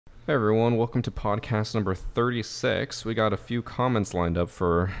Hey everyone, welcome to podcast number 36. We got a few comments lined up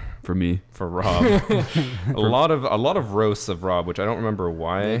for Rob. a lot of roasts of Rob, which I don't remember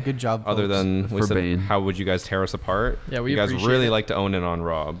why. Yeah, good job, other folks. than we For said, Bane. how would you guys tear us apart? Yeah, we you guys appreciate really it. like to own in on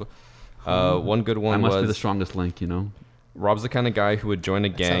Rob. One good I one must was be the strongest link, you know. Rob's the kind of guy who would join a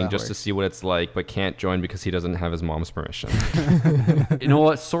how gang that just to works. see what it's like, but can't join because he doesn't have his mom's permission. You know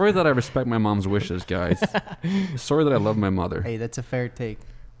what? Sorry that I respect my mom's wishes, guys. Sorry that I love my mother. Hey, that's a fair take.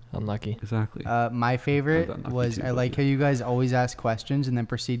 Unlucky. Exactly. My favorite Not that lucky was too, I but like yeah. how you guys always ask questions and then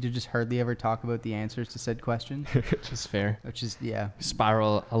proceed to just hardly ever talk about the answers to said questions, Which is fair. which is, yeah,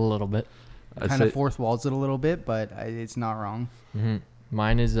 Spiral a little bit. I'd kind say of fourth walls it a little bit, but it's not wrong. hmm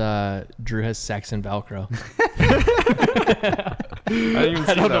Mine is Drew has sex and Velcro. I didn't even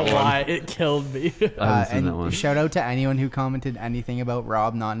see I don't that know one. why it killed me. I haven't seen that one. And shout out to anyone who commented anything about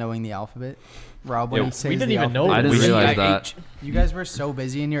Rob not knowing the alphabet. Rob, when Yeah, he says we didn't the even know alphabet, I didn't we- realize I- that. You guys were so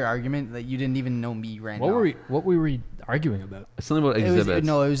busy in your argument that you didn't even know me ran What off. were we arguing about? Something about It was, exhibits.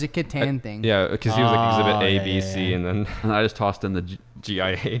 no, it was a Catan thing. Yeah, because he was like exhibit Oh, A, yeah, B, yeah, C, yeah. and then And I just tossed in the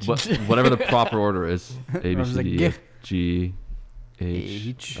GIH. whatever the proper order is. A, B, Rob's C, like, D, "Gih." F, G, H.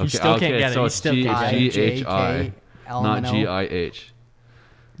 H. You still can't get it. So You it's still G, can't get I, it. G, H, I, J, K, L, not M, N, G, O, I, H.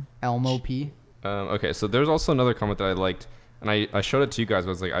 Elmo P. Okay, so there's also another comment that I liked, and I showed it to you guys. But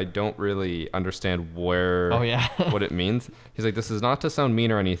I was like, I don't really understand where Oh yeah. what it means. He's like, this is not to sound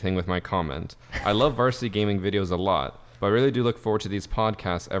mean or anything with my comment. I love Varsity Gaming videos a lot, but I really do look forward to these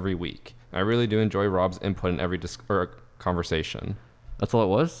podcasts every week. I really do enjoy Rob's input in every conversation. That's all it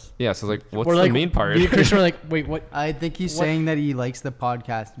was? Yeah, so it's like, what's We're the like, mean part? Me and Christian were like, wait, what? I think he's What? saying that he likes the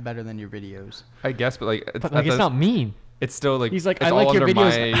podcast better than your videos. I guess, but like, But like, it's not mean. It's still like He's like, it's I like all your under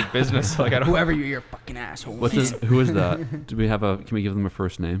videos. my business. Like I don't. Whoever you're a fucking asshole. Who is that? Do we have a? Can we give them a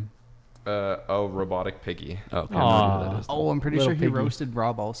first name? Robotic piggy. Oh, okay, I don't know who Aw. that is. Oh, I'm pretty Little sure he piggy. roasted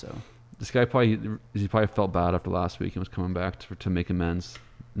Rob also. This guy he probably felt bad after last week and was coming back to make amends.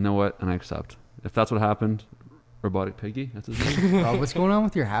 You know what? And I accept. If that's what happened, robotic piggy. That's his name. Rob, what's going on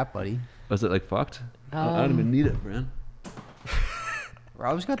with your hat, buddy? Was it like fucked? I don't even need it, man.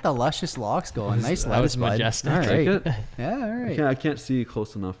 Rob's got the luscious locks going. Nice that was lettuce, bud. majestic. All Like right. it? Yeah, all right. I can't see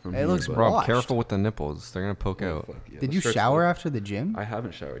close enough from It here. looks but- raw. Rob, Washed. careful with the nipples. They're gonna poke out. Fuck yeah. Did The you shirt's shower look- after the gym? I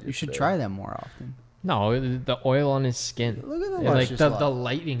haven't showered yet. You should today. try them more often. No, the oil on his skin. Look at the Yeah, like luscious the lock.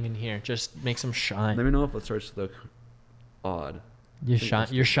 lighting in here just makes him shine. Let me know if it starts to look odd.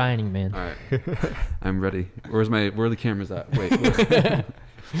 You're shining, man. All right, I'm ready. Where are the cameras at? Wait.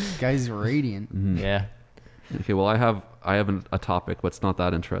 Guy's radiant. Mhm. Yeah. Okay. Well, I have a topic, but it's not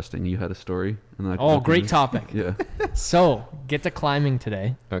that interesting. You had a story. And then Oh, great topic. Yeah. So, get to climbing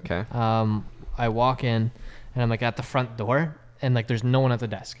today. Okay. I walk in and I'm like at the front door and like there's no one at the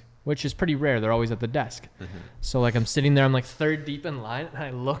desk, which is pretty rare. They're always at the desk. So like I'm sitting there, I'm like third deep in line and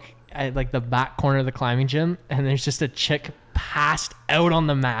I look at like the back corner of the climbing gym and there's just a chick passed out on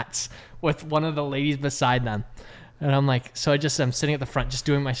the mats with one of the ladies beside them. And I'm like, I'm sitting at the front just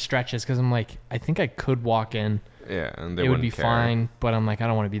doing my stretches because I'm like, I think I could walk in. Yeah, and they It would wouldn't be care. fine, but I'm like, I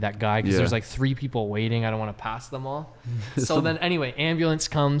don't want to be that guy because Yeah. there's like 3 people waiting. I don't want to pass them all. So Some- then anyway, ambulance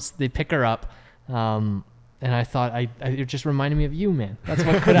comes, they pick her up. And I thought it just reminded me of you, man. That's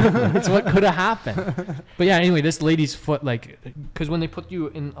what could have that's what could have happened. But yeah, anyway, this lady's foot, like, because when they put you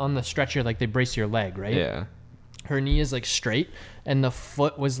in on the stretcher, like they brace your leg, right? Yeah. Her knee is like straight and the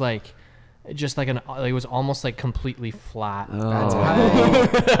foot was like just like it was almost like completely flat. That's Oh.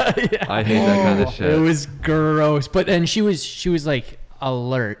 high. I hate that kind of It shit. was gross. But then she was like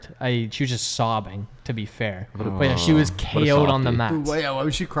alert. She was just sobbing, to be fair. But yeah, she was a KO'd on the softie. mats. Why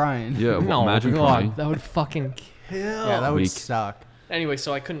was she crying? Yeah. Well, No, imagine God, crying. that would fucking kill. Yeah, that would Weak. suck. Anyway,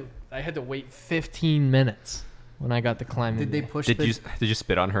 so I had to wait 15 minutes when I got the climbing. Did they push Did the you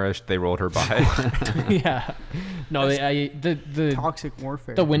spit on her as they rolled her by? Yeah. No, the toxic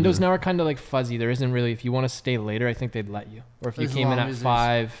warfare? the windows now are kind of like fuzzy. There isn't really, if you want to stay later, I think they'd let you. Or if you As came in long at as there's-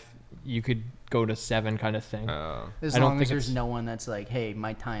 5, you could go to 7 kind of thing. As I don't long as think there's it's- no one that's like, hey,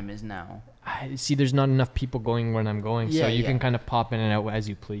 my time is now. I see there's not enough people going when I'm going, Yeah, so you yeah. can kind of pop in and out as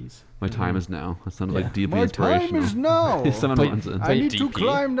you please. My time is now. That sounded Yeah. like deeply My time inspirational. is now. Someone But- wants it. I need to DP.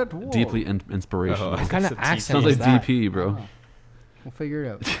 climb that wall. Deeply inspirational. Oh. What kind of It's a accent Sounds is like that? DP, bro. We'll figure it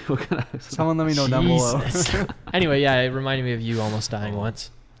out. What kind of- Someone let me know down below. Jesus. Anyway, yeah, it reminded me of you almost dying once.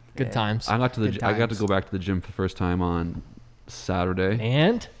 Good Yeah. times. I got to Good I got to times. go back to the gym for the first time on Saturday.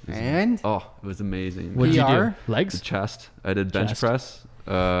 And And Oh, it was amazing. what did you do? PR? The Legs? chest. I did bench Chest. press.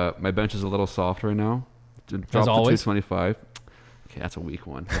 My bench is a little soft right now. Dropped to always? 225. Okay, that's a weak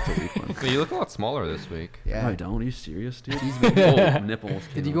one. That's a weak one. But you look a lot smaller this week. No, Yeah. I don't. Are you serious, dude? Oh, nipples.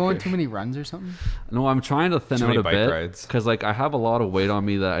 Did you go on too many runs or something? No, I'm trying to thin Too out many a bike bit rides. because like I have a lot of weight on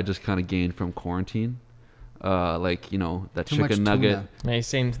me that I just kind of gained from quarantine. Like, you know, that Too much chicken nugget. tuna. Hey,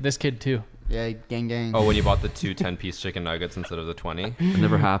 same. This kid too. Yeah, gang gang. Oh, when you bought the 2 10-piece chicken nuggets instead of the 20. It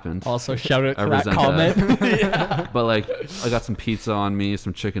never happened. Also, shout out I to that resent comment. But like, I got some pizza on me,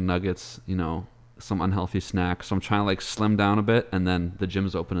 some chicken nuggets, you know, some unhealthy snacks. So I'm trying to like slim down a bit, and then the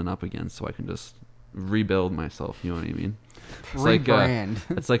gym's opening up again, so I can just rebuild myself. You know what I mean? It's like Rebrand.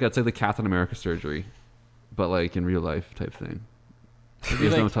 it's like the Captain America surgery, but like in real life type thing. You Be guys know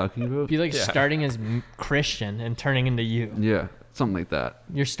like- what I'm talking about? Be like Yeah. starting as Christian and turning into you. Yeah, something like that.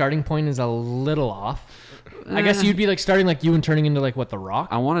 Your starting point is a little off. I guess Eh. you'd be like starting like you and turning into like what, The Rock?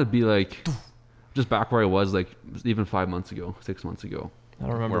 I want to be like just back where I was like even 5 months ago, 6 months ago. I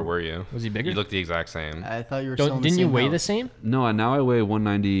don't remember. Where were you? Was he bigger? You look the exact same. I thought you were still in the Didn't you same weigh house. the same? No, and now I weigh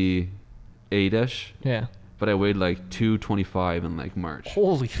 198-ish, Yeah. but I weighed like 225 in like March.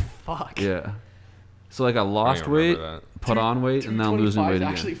 Holy fuck. Yeah. So like I I don't lost even weight, remember put on weight, and now I'm losing 225 weight is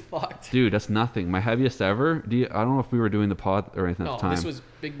again. actually fucked. Dude, that's nothing. My heaviest ever. I don't know if we were doing the pod or anything at No, the time. this was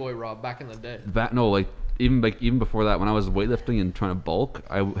Big Boy Rob back in the day. No, like even before that, when I was weightlifting and trying to bulk,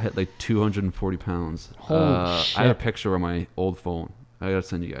 I hit like 240 pounds. Holy I have a shit. picture on my old phone. I gotta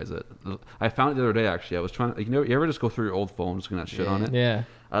send you guys it. I found it the other day actually. I was trying. Like, you ever just go through your old phone, just looking at shit on it? Yeah.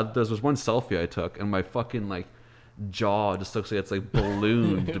 There was one selfie I took, and my fucking like jaw just looks like it's like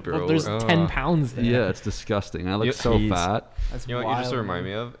ballooned, bro. Well, there's Oh. 10 pounds there. Yeah, it's disgusting. I look You- so Jeez. fat. That's You know what you just wild, remind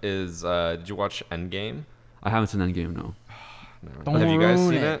me man. of is, did you watch Endgame? I haven't seen Endgame, no. No. Don't Have you guys ruin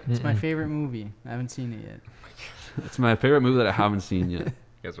seen it. it? It's my favorite movie. I haven't seen it yet. It's my favorite movie that I haven't seen yet.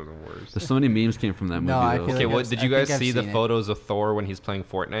 You guys are the worst. There's so many memes came from that movie. No, I though. feel Okay, like what I've- did you I guys think I've see the seen it. photos of Thor when he's playing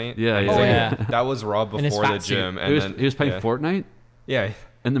Fortnite? Yeah, And yeah. he's Oh, like- yeah. That was Rob In his before the fat suit. gym, and he was, then he was playing yeah. Fortnite Yeah,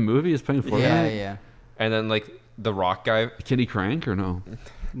 in the movie. He was playing Fortnite. Yeah, yeah. and then like the Rock guy. Kitty Crank or no?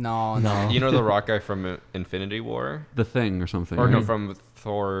 No, No. You know the Rock guy from Infinity War, The Thing or something. or no, right? from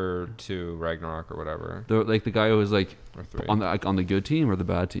Thor 2 Ragnarok or whatever, Like the guy who was like or 3. on the good team or the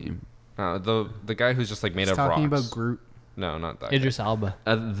bad team. The guy who's just like made He's of rocks. talking about Groot. No, not that. Idris Alba.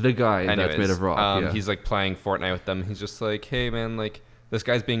 The guy Guy. that's made of rock. Yeah. He's like playing Fortnite with them. He's just like, hey man, like this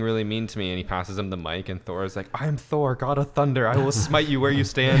guy's being really mean to me, and he passes him the mic, and Thor's like, I'm Thor, God of Thunder. I will smite you where you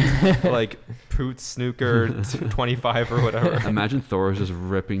stand, like Poots Snooker 25 or whatever. Imagine Thor is just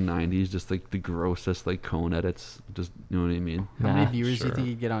ripping 90s, just like the grossest like cone edits. Just you know what I mean? How Nah, many viewers do sure. you think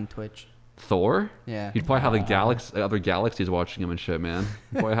he'd get on Twitch? Thor? Yeah. He'd probably have like other galaxies watching him and shit, man.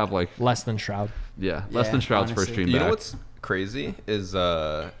 He'd probably have like Less than Shroud. less Yeah, than Shroud's first honestly. stream You back. know what's crazy is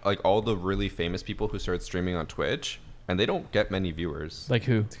like all the really famous people who started streaming on Twitch, and they don't get many viewers. Like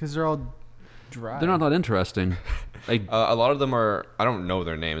who? It's because they're all dry. They're not that interesting. Like A lot of them are, I don't know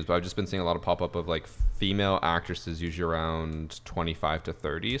their names, but I've just been seeing a lot of pop up of like female actresses, usually around 25 to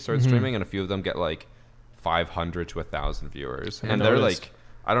 30, start streaming, and a few of them get like 500 to 1,000 viewers. Yeah, And they're noticed. like,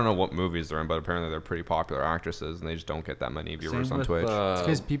 I don't know what movies they're in, but apparently they're pretty popular actresses, and they just don't get that many viewers same on with, Twitch. It's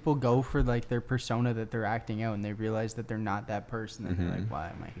because people go for like their persona that they're acting out, and they realize that they're not that person, and they're like, "Why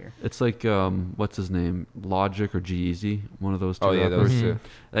am I here?" it's like what's his name? Logic or G-Eazy, one of those two Oh yeah, rappers. those two.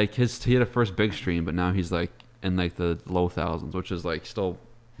 Like he had a first big stream, but now he's like in like the low thousands, which is like still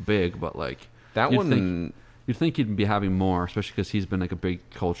big, but like That you'd one, think- you'd think he'd be having more, especially because he's been like a big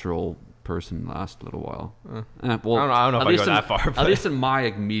cultural person the last little while. Well, I don't know at if I least go in- that far, At but- least in my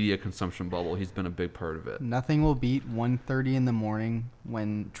like media consumption bubble, he's been a big part of it. Nothing will beat 1:30 in the morning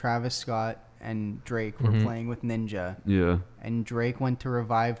when Travis Scott and Drake were playing with Ninja, Yeah, and Drake went to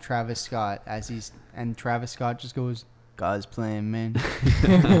revive Travis Scott and Travis Scott just goes, "God's playing, man."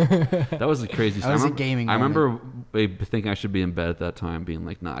 that was a crazy. That was a gaming I remember thinking I should be in bed at that time, being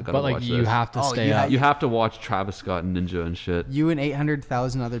like, "Nah, I gotta But like watch you this." have to Oh, stay you up. You have to watch Travis Scott and Ninja and shit. You and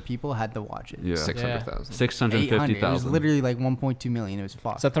 800,000 other people had to watch it. Yeah, 600,000. 650,000. It was literally like 1.2 million. It was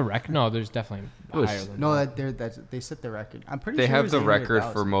fucked. Is that the record? No, there's definitely It was- higher than No, that. they set the record. I'm pretty They sure it have was the record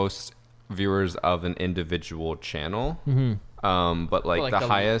for 800,000. most viewers of an individual channel. Mm-hmm. But like, the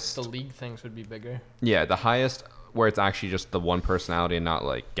highest, The league things would be bigger. yeah, the highest where it's actually just the one personality and not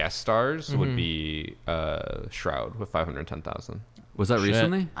like guest stars would be Shroud with 510,000. Was that Shit.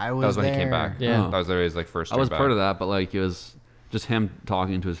 recently? I That was when there. he came back. Yeah. That was his like first. I was stream part back. of that, but like it was just him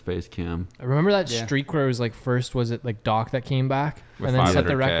talking to his face cam. I remember that Yeah. streak where it was like first was it like Doc that came back With and then set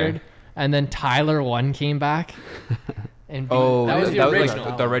the 500K. record, and then Tyler 1 came back. And beat- Oh, that was the like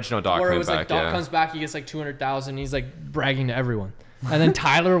original. the original Doc Where it came was back. like Doc Yeah. comes back, he gets like 200,000. He's like bragging to everyone. And then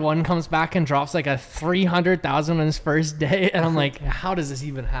Tyler 1 comes back and drops like a 300,000 on his first day, and I'm like, how does this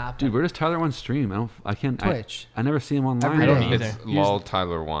even happen? Dude, where does Tyler One stream? I can't. Twitch. I never see him online. Every I don't day. either. It's lol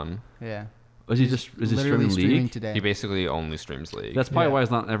Tyler 1. Yeah. Is he Literally streaming League? today. He basically only streams League. That's probably Yeah. why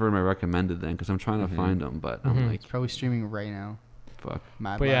he's not ever in my recommended then, because I'm trying to find him, but I'm like, He's probably streaming right now. fuck,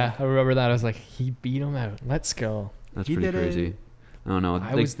 Mad But Lad. yeah, I remember that. I was like, he beat him out. Let's go. that's He pretty did crazy. it. I don't know.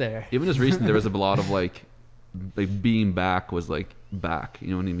 I was there. Even just recently, there was a lot of like being back was like back. You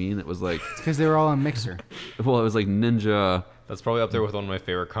know what I mean? It was like, It's because they were all on Mixer. well, it was like Ninja. That's probably up there with one of my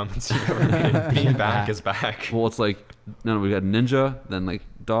favorite comments you've ever made. Being back is back. Well, it's like no, we got Ninja, then like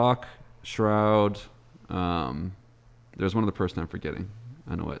Doc, Shroud. There's one other person I'm forgetting.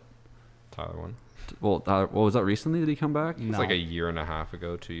 I know it. Tyler 1. Well, was that recently? Did he come back? It's like a year and a half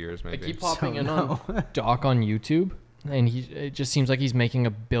ago, 2 years I maybe. keep popping So in no. on Doc on YouTube, and it just seems like he's making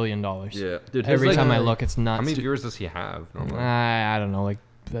 $1 billion. Yeah, dude. Every his, like, time I look, it's nuts. How many viewers does he have normally? I don't know.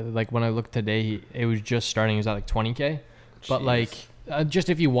 Like when I looked today, it was just starting. He was at like 20K. But Jeez. like, just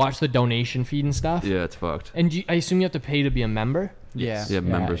if you watch the donation feed and stuff. Yeah, it's fucked. And I assume you have to pay to be a member. Yeah. Yeah,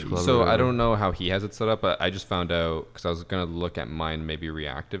 members club. or So I whatever. don't know how he has it set up, but I just found out because I was gonna look at mine, maybe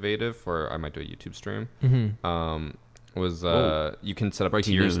reactivate it for I might do a YouTube stream. You can set up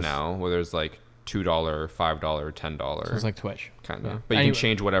Breaking tiers news. now where there's like $2, $5, $10, So it's like Twitch. kind of. yeah. But you Anyway- can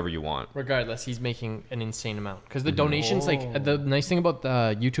change whatever you want. Regardless, he's making an insane amount because the donations, like the nice thing about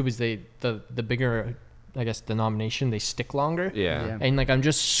YouTube is the bigger, I guess, denomination, they stick longer. Yeah. Yeah. And like I'm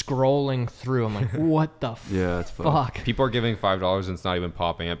just scrolling through, I'm like, what the Yeah, it's fucked. fuck? People are giving $5 and it's not even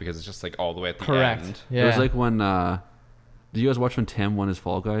popping up because it's just like all the way at the Correct. end. Yeah. It was like when. Did you guys watch when Tim won his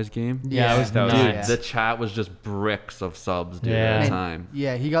Fall Guys game? Yeah, it was That was- nuts. Dude, the chat was just bricks of subs, dude, Yeah. at a And- time.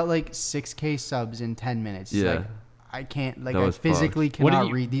 Yeah, he got like 6K subs in 10 minutes. He's Yeah. Like, I can't, like, That I was physically What did cannot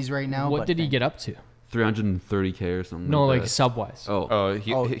he- read these right now. What but did he thank- get up to? 330K or something. No, like that. sub wise. Oh, Oh,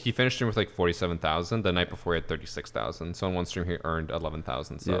 Oh. he finished stream with like 47,000. The night before he had 36,000. So on one stream he earned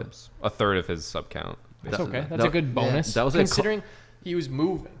 11,000 Yeah. subs, a third of his sub count. That's That- okay. That's that- a good bonus. that was a considering he was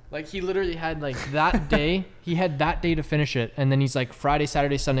moving. Like he literally had like that day. He had that day to finish it, and then he's like Friday,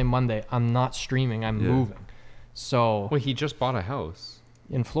 Saturday, Sunday, Monday. I'm not streaming. I'm Yeah. moving. So Wait, he just bought a house.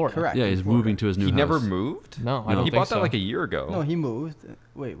 in Florida. Correct. yeah, in he's Florida. moving to his new He house. never moved. No, I No. don't He think bought so. that like a year ago. No, he moved.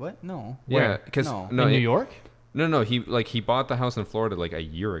 Wait, what? No. yeah, Where? because No. no, in New it- York? No, he bought the house in Florida like a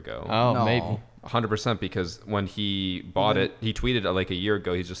year ago. Oh, No. maybe. 100% because when he bought it, he tweeted like a year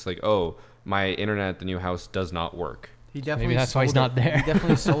ago. He's just like, "Oh, my internet at the new house does not work." He definitely that's why he's sold not it. there. He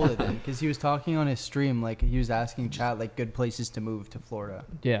definitely sold it then because he was talking on his stream, like he was asking chat like good places to move to Florida.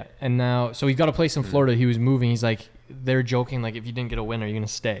 Yeah, and now so he's got a place in Florida. He was moving. He's like, they're joking like, if you didn't get a win, are you gonna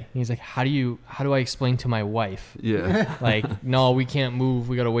stay? And he's like, how do I explain to my wife? Yeah, Like, no, we can't move.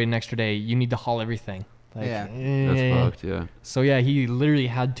 We gotta wait an extra day. You need to haul everything. Like, Yeah. that's eh. fucked. Yeah, So yeah, he literally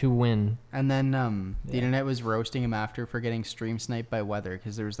had to win. And then the Yeah. internet was roasting him after for getting stream sniped by weather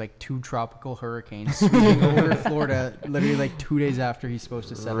because there was like 2 tropical hurricanes sweeping over Florida literally like 2 days after he's supposed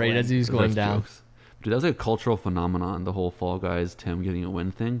to settle Right in. as he was going That's down. jokes. Dude, that was like a cultural phenomenon. The whole Fall Guys, Tim getting a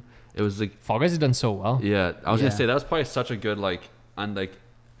win thing. It was like, Fall Guys has done so well. yeah, I was Yeah. gonna say that was probably such a good like,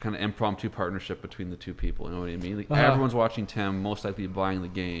 kind of impromptu partnership between the two people. You know what I mean? Like, Uh-huh. everyone's watching Tim, most likely buying the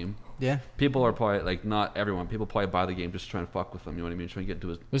game. Yeah. People are probably like, not everyone. People probably buy the game just trying to fuck with him. You know what I mean? Trying to get into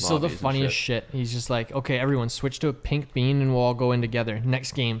his. It was still the lobbies and funniest shit. He's just like, okay, everyone switch to a pink bean and we'll all go in together.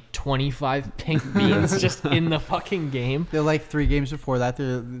 Next game, 25 pink beans just in the fucking game. They're like 3 games before that.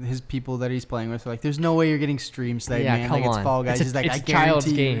 They're his people that he's playing with are like, there's no way you're getting stream sniped, Yeah, man. come Like it's on. Fall Guys. It's a- He's like, it's I a child's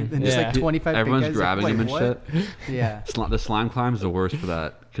guarantee you. game. And just Yeah. like 25 Everyone's pink guys, grabbing like, him and what? shit. Yeah. The slime climb is the worst for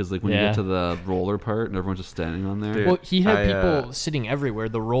that because like when you Yeah. get to the roller part and everyone's just standing on there. Dude. Well, he had I, people sitting everywhere.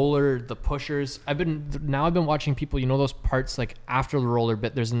 The roller, the pushers. I've been watching people. You know those parts like after the roller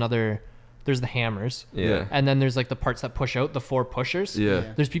bit. There's the hammers, Yeah. and then there's like the parts that push out. The 4 pushers. Yeah.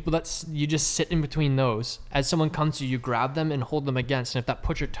 Yeah. There's people that you just sit in between those. As someone comes to you, you grab them and hold them against. And if that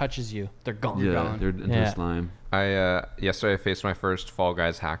pusher touches you, they're gone. Yeah, gone. they're into Yeah. slime. I yesterday I faced my first Fall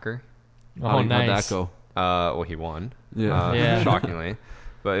Guys hacker. Oh, How'd nice. that go? Well, he won. Yeah. Yeah. Shockingly,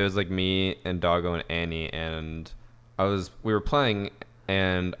 but it was like me and Doggo and Annie, and we were playing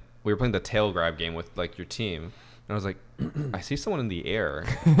the tail grab game with like your team, and I was like, I see someone in the air,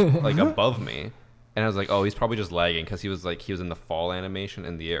 like above me, and I was like, oh, he's probably just lagging because he was in the fall animation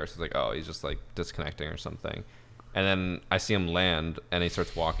in the air, so it's like, oh, he's just like disconnecting or something. And then I see him land, and he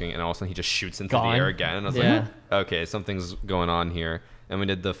starts walking, and all of a sudden he just shoots into Gone. the air again. And I was Yeah. like, okay, something's going on here. And we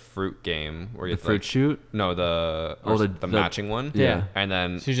did the fruit game where you The fruit shoot. no, the matching one. Yeah. And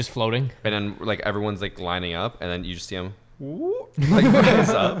then So you're just floating. like everyone's like lining up, and then you just see him like rise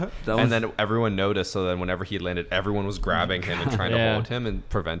up, That was- and then everyone noticed. So then whenever he landed, everyone was grabbing him and trying to Yeah. hold him and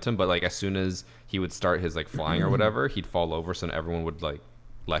prevent him. But like as soon as he would start his like flying or whatever, he'd fall over. So then everyone would like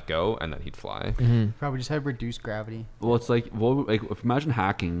let go, and then he'd fly. Probably just had reduced gravity. Well, it's like, if imagine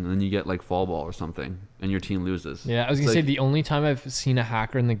hacking and then you get like fall ball or something and your team loses. Yeah, I was It's gonna say like- the only time I've seen a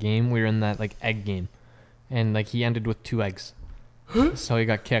hacker in the game, we were in that like egg game, and like he ended with 2 eggs. So he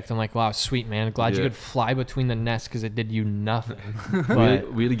got kicked. I'm like, wow, sweet man. Glad you Yeah. could fly between the nests because it did you nothing. We But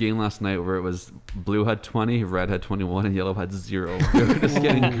had a game last night where it was blue had 20, red had 21, and yellow had 0. We were just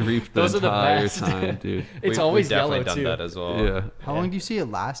getting griefed the Those are the entire best. time, dude. it's We've always definitely yellow done too. that as well. Yeah. How long do you see it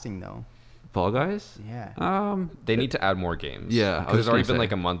lasting though? Fall Guys? Yeah. They need to add more games. Yeah, I was because it's just already gonna been like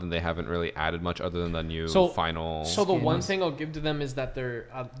say. a month and they haven't really added much other than the new So- final. So the one skins. thing I'll give to them is that they're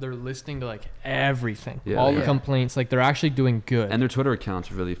listening to like everything, Yeah, all yeah. the complaints. Like they're actually doing good. And their Twitter accounts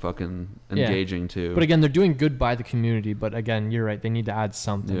are really fucking Yeah. engaging too. but again, they're doing good by the community. But again, you're right. They need to add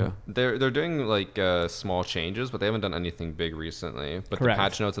something. yeah. They're doing like small changes, but they haven't done anything big recently. But Correct. the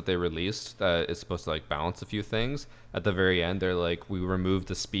patch notes that they released is supposed to like balance a few things. At the very end, they're like, we removed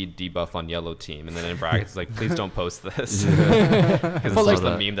the speed debuff on yellow team, and then in brackets, it's like, please don't post this, because it's But, like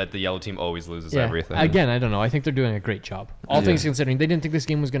like- the meme that the yellow team always loses Yeah. everything. Again, I don't know. I think they're doing a great job. All Yeah. things considering, they didn't think this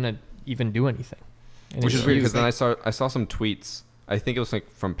game was gonna even do anything. And Which it's is weird huge. because then I saw some tweets. I think it was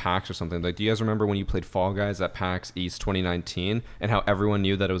like from PAX or something. Like, do you guys remember when you played Fall Guys at PAX East 2019 and how everyone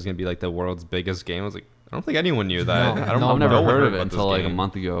knew that it was gonna be like the world's biggest game? I was like, I don't think anyone knew that. No, I don't no, I've know. never No one heard of it about this until like a game.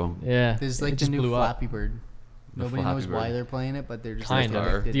 month ago. Yeah, This is it like the just new blew up. Flappy Bird. The Nobody knows Flappy why Bird. they're playing it, but they're just Kind like, of.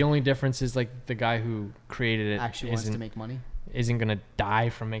 addicted. The only difference is like the guy who created it Actually wants to isn't make money. isn't gonna die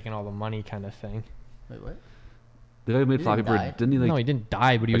from making all the money, kind of thing. Wait, what? The guy who made He Flappy didn't Bird, die. didn't he like? no, he didn't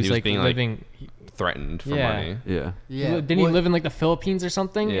die, but he But was he was like being, like, living. Threatened for Yeah. money. Yeah. Yeah. Didn't he live in like the Philippines or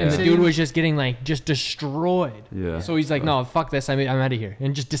something? Yeah. And the So dude he- was just getting like just destroyed. Yeah. So he's like, no, fuck this. I'm out of here,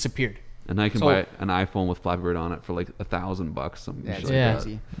 and just disappeared. And now you can So- buy an iPhone with Flappy Bird on it for like $1,000. Some Yeah, shit it's like Yeah. that.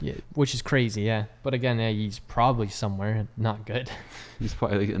 crazy. Yeah, which is crazy. Yeah, but again, yeah, he's probably somewhere not good. He's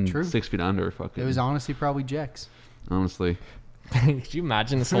probably like in True. 6 feet under. Fucking. It was honestly probably Jex. honestly. Could you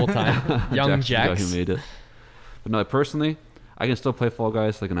imagine this whole time, young Jack's the guy Jax? who made it. But no, personally, I can still play Fall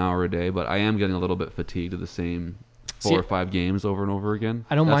Guys like an hour a day, but I am getting a little bit fatigued of the same 4 See, or 5 games over and over again.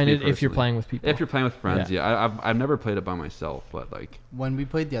 I don't That's mind me it if you're personally. playing with people. If you're playing with friends, Yeah. yeah. I've never played it by myself, but like, When we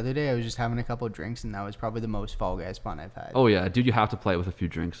played the other day, I was just having a couple of drinks, and that was probably the most Fall Guys fun I've had. oh yeah, dude, you have to play it with a few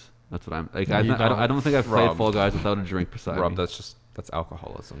drinks. That's what I'm like. You I don't think I've played Rob. Fall Guys without a drink beside Rob, me. that's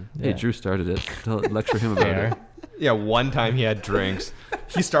alcoholism. Hey, Yeah. Drew started it. Lecture him about Fair. it. Yeah, one time he had drinks.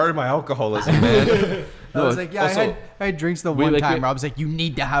 He started my alcoholism, man. I was like, yeah, also- I had drinks the we, one like, time. we- Rob's like, you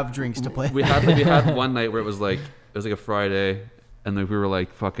need to have drinks to play. We had one night where it was like a Friday, and then we were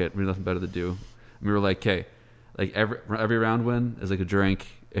like, fuck it, we had nothing better to do. And we were like, okay, like every round win is like a drink.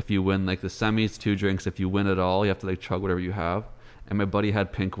 If you win like the semis, 2 drinks. If you win it all, you have to like chug whatever you have. And my buddy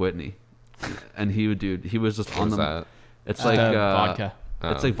had Pink Whitney, and he was just What on was the. that? It's like vodka.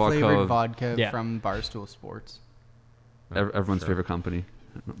 It's like vodka. Flavored vodka Yeah. from Barstool Sports. Everyone's Sure. favorite company.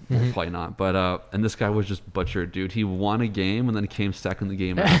 Mhm. Probably not, but and this guy was just butchered, dude. He won a game and then came second the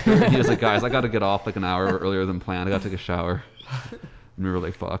game after. He was like, guys, I got to get off like an hour earlier than planned. I got to take a shower. And we were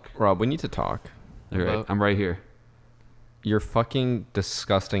like, fuck. Rob, we need to talk. All right, About- I'm right here. Your fucking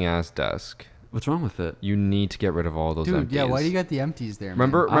disgusting ass desk. What's wrong with it? You need to get rid of all those Dude, empties. yeah, why do you got the empties there, man?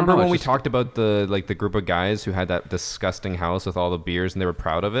 Remember I don't know, when it's we just- talked about the group of guys who had that disgusting house with all the beers and they were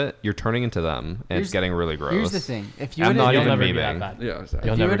proud of it? You're turning into them, and Here's- it's getting really gross. Here's the thing. If you I'm had not a, You'll even never be memeing. that bad. Yeah, exactly.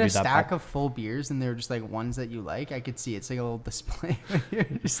 You'll if you never had be a that stack bad. of full beers and they were just like ones that you like, I could see it's like a little display.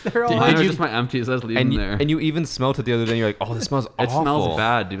 They're all Did Mine you- are just my empties. I just leave And them you, there. and you even smelt it the other day. And you're like, oh, this smells It awful. smells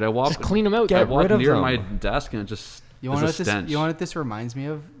bad, dude. I walked. Just clean them out. I Get walked rid of near them. my desk and it just. You there's want a what this? stench. You want what this reminds me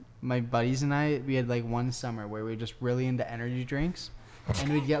of? My buddies and I, we had like one summer where we were just really into energy drinks,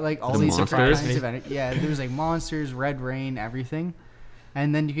 and we'd get like all The these different Monsters? kinds of energy. Yeah, there was like Monsters, Red Rain, everything,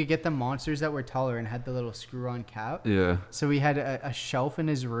 and then you could get the Monsters that were taller and had the little screw-on cap. Yeah. So we had a shelf in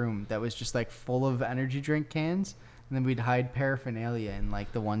his room that was just like full of energy drink cans, and then we'd hide paraphernalia in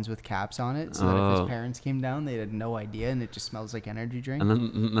like the ones with caps on it, so that if Oh. his parents came down, they had no idea, and it just smells like energy drink. And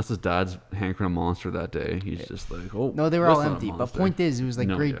then unless his dad's hankering a Monster that day, he's just like, oh. No, they were that's all not a empty. But Monster. point is, it was like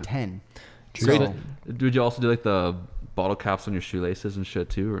No grade idea. 10. True. So- Did you also do like the bottle caps on your shoelaces and shit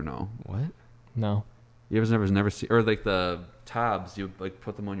too, or no? What? No. You guys never see, or like the tabs you like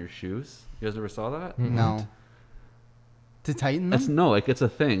put them on your shoes. You guys never saw that? Mm-mm. No. To tighten them? It's no, like it's a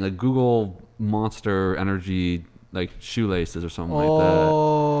thing. Like Google Monster Energy like shoelaces or something like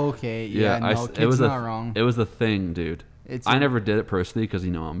Oh, okay. Yeah, no, it kid's was not wrong. It was a thing, dude. It's I never did it personally because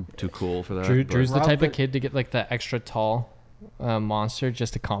I'm too cool for that. but- Drew's the Rob, type but- of kid to get like the extra tall monster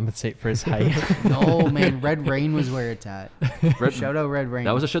just to compensate for his height. No, man. Red Rain was where it's at. Red- Shout out Red Rain.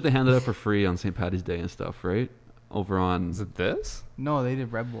 that was the shit they handed out for free on St. Patty's Day and stuff, right? Over on. Is it this? No, they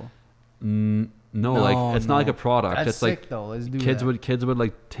did Red Bull. No, No, like it's not like no. a product. That's it's sick like though. Let's do kids that. would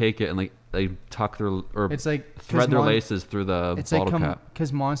like take it and like they tuck their or It's like 'cause thread their Mon- laces through the It's bottle like cap.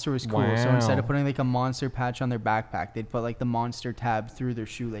 because Monster was cool. So instead of Wow. putting like a Monster patch on their backpack, they'd put like the Monster tab through their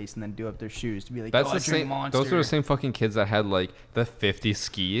shoelace and then do up their shoes to be like, That's oh, the drink same. Monster. Those were the same fucking kids that had like the 50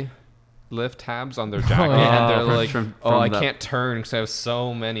 ski lift tabs on their jacket, yeah. and they're From- like, from "Oh, I the- can't turn because I have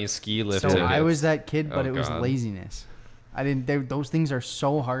so many ski lift So tickets." I was that kid, but Oh, it was God. laziness. I didn't. Those things are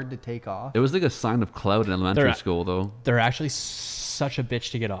so hard to take off. It was like a sign of clout in elementary They're- school, though. They're actually such a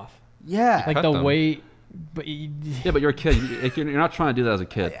bitch to get off. Yeah. Like cut the them. way, but Yeah, but you're a kid. You're not trying to do that as a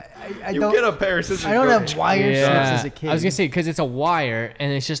kid. I You don't. get a pair of scissors. I don't go- have wire strips as a kid. I was gonna say because it's a wire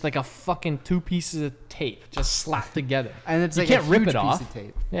and it's just like a fucking 2 pieces of tape just slapped together. and it's you like can't a rip huge it piece off. of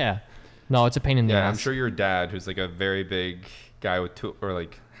tape. Yeah, no, it's a pain in the Yeah, ass. I'm sure your dad, who's like a very big guy with or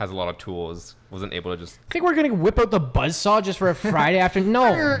like has a lot of tools, wasn't able to just. I think we're gonna whip out the buzzsaw just for a Friday afternoon.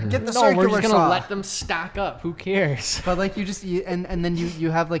 No, Get the no, we're circular just gonna saw. let them stack up. Who cares? But like and then you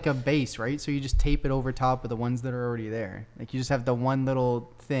have like a base, right? So you just tape it over top of the ones that are already there. Like you just have the one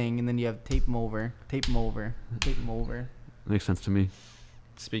little thing, and then you have tape them over, tape them over, tape them over. Makes sense to me.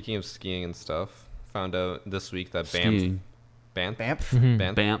 Speaking of skiing and stuff, found out this week that Skiing. Banff, Bamf,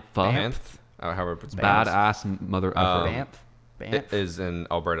 Banff, Bamf. Banff, however it's pronounced, Badass mother effer. Um, Bamf, it Bamf. is in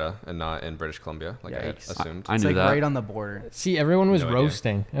Alberta and not in British Columbia, like I had Yikes. assumed. I It's knew like that. right on the border. See, everyone was No idea.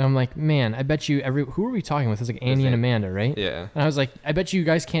 roasting, and I'm like, man, I bet you who are we talking with? It's like Andy and name- Amanda, right? Yeah. And I was like, I bet you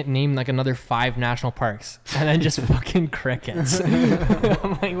guys can't name like another 5 national parks, and then just fucking crickets.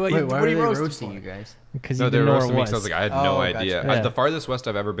 I'm like, Wait, what why are are they you roasting you guys? Because No, you they were didn't know roasting where me it 'cause I was. was like, I had Oh, no gotcha. idea. Yeah. The farthest west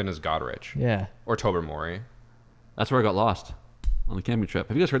I've ever been is Goderich Yeah. or Tobermory. That's where I got lost on the camping trip.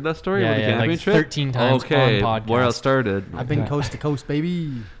 Have you guys heard that story? Yeah, about the yeah, camping like trip? 13 times okay, on where it podcast. started. I've been Okay. coast to coast,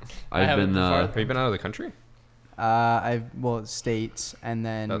 baby. I've haven't been. been far. Have you been out of the country? States and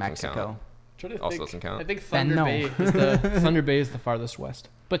then That doesn't Mexico. Also doesn't count. I think Then Thunder no. Bay is the Thunder Bay is the farthest west.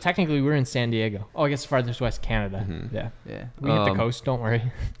 But technically, we're in San Diego. Oh, I guess farthest west, Canada. Mhm. Yeah, Yeah. we hit the Um, coast. Don't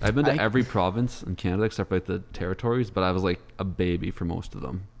worry. I've been to I- every province in Canada except for like the territories, but I was like a baby for most of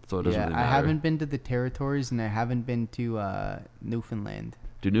them, so it doesn't Yeah, really I matter. haven't been to the territories and I haven't been to Newfoundland.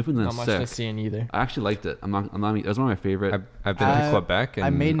 Dude, Not Newfoundland's much to sick. see in either. I actually liked it. I'm not. It was one of my favorite. I've been to Uh, Quebec I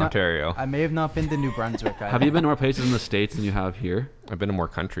and may not- Ontario. I may have not been to New Brunswick. Have you been to more places in the States than you have here? I've been to more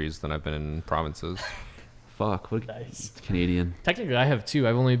countries than I've been in provinces. Fuck, what Nice. Canadian. Technically, I have 2.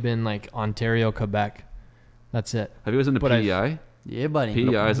 I've only been like Ontario, Quebec. That's it. Have you guys been to But I've- PEI? Yeah, buddy.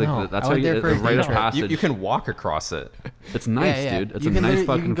 PEI is like No. that's I how went you there get for the a rite day of trip. passage. You can walk across it. It's nice, Yeah, yeah. dude. It's you a can nice literally-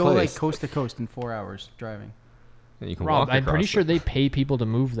 fucking You can go place. like coast to coast in 4 hours driving. And you can Rob, walk I'm pretty across sure it. they pay people to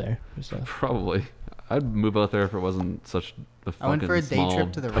move there. Just, Probably. I'd move out there if it wasn't such a fucking I went for a day small,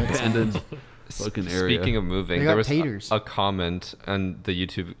 trip to the Red abandoned fucking area. Speaking of moving, They there got was taters. a comment on the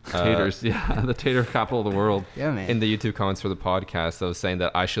YouTube taters, yeah, the tater capital of the world. Yeah, man. in the YouTube comments for the podcast that was saying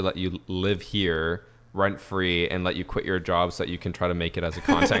that I should let you live here rent free and let you quit your job so that you can try to make it as a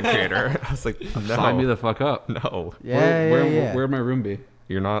content creator. I was like, no, Sign me the fuck up. no, yeah, where, yeah. Where'd my room be?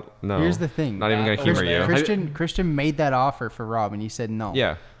 you're not. No, Here's the thing. Not even gonna That humor over you. there. Christian made that offer for Rob, and he said no.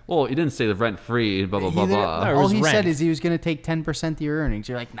 Yeah, Well, he didn't say the rent free, blah blah He blah didn't- blah. No, it All was he rent. said is he was going to take 10% of your earnings.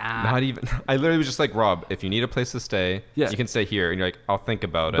 You're like, nah. not even. I literally was just like, Rob, if you need a place to stay, Yeah. you can stay here. And you're like, I'll think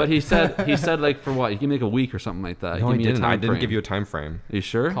about it. But he said like for what? You can make a week or something like that. no, Give I me a didn't. I time didn't frame. give you a time frame. Are you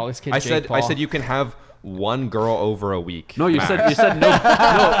sure? call this kid I Jake said Paul. you can have one girl over a week. No, you max. said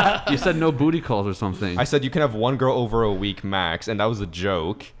no. You said no booty calls or something. I said you can have one girl over a week max, and that was a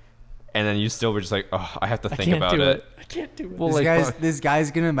joke. And then you still were just like, oh, I have to I think can't about do it. I can't do it. Well, This like, guy's fuck. this guy's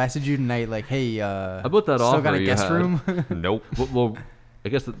gonna message you tonight, like, "Hey, About that still offer got a you guest had. room." Nope. well, I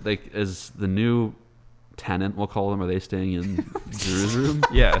guess that, like is the new tenant, we'll call them. Are they staying in Drew's room?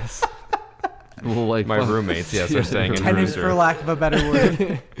 Yes. Well, like My fuck. roommates, yes, Yeah, are staying in they're- Tenant, Drew's for room. lack of a better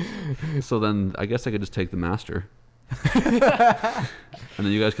word. So then I guess I could just take the master, and then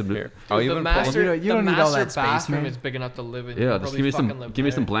you guys could. Here. I'll the even master, You don't- you the don't need all master that space, bathroom man. is big enough to live in. Yeah, You just probably give me fucking some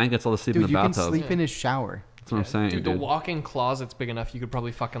live some there. blankets. I'll just sleep Dude, in the you can bathtub. sleep Yeah. in his shower. That's what I'm saying, Dude, dude. the walk-in closet's big enough. You could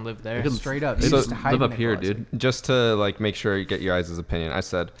probably fucking live there. I could Straight up. I You could just hide live in up the here, closet. dude. just to like make sure you get your guys' opinion. I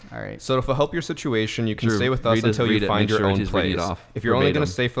said, All right. so to help your situation, you can Drew, stay with us read it- until read you it, find make your sure own he's reading it place. off If you're only verbatim. gonna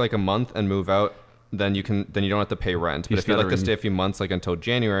stay for like a month and move out, then you don't have to pay rent. But He's if you'd like to stuttering. stay a few months, like until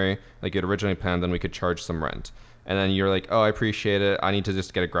January, like you'd originally planned, then we could charge some rent. And then you're like, oh, I appreciate it. I need to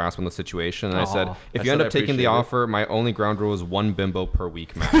just get a grasp on the situation. And I said, Aw. if I you end said up I taking the appreciate it. offer, my only ground rule is 1 bimbo per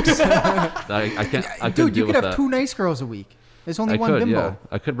week max. I can't. I couldn't Dude, you deal could with have that. 2 nice girls a week. There's only I one could, bimbo. yeah.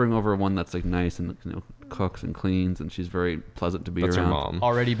 I could bring over one that's like nice and cooks and cleans, and she's very pleasant to be That's your around. mom.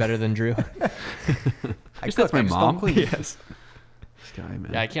 Already better than Drew. I guess that's cook, my I just mom. don't clean. Yes. This guy, man.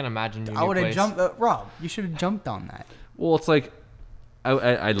 Yeah, I can't imagine your I new would have place. jumped. Rob, you should have jumped on that. Well, it's like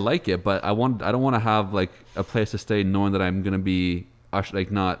I like it, but I don't want to have like a place to stay knowing that I'm gonna be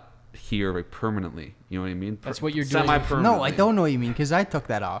like not here like permanently. You know what I mean? That's what you're doing. Semi-permanently. No, I don't know what you mean because I took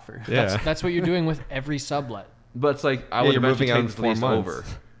that offer. Yeah. That's what you're doing with every sublet. But it's like I Yeah, would you're eventually moving out take in this 4 lease months. over.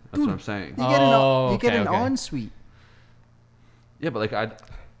 That's what I'm saying. You get an, Oh, you get okay, an okay. ensuite. Yeah, but like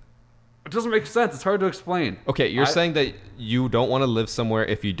it doesn't make sense. It's hard to explain. Okay, you're I- saying that you don't want to live somewhere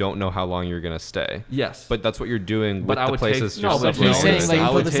if you don't know how long you're going to stay. Yes, But that's what you're doing with I the would places take you're No, but subletting. he's saying, like, I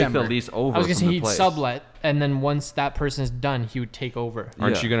until would take December. the lease over. I was gonna from say the he'd place. sublet, and then once that person's done, he would take over.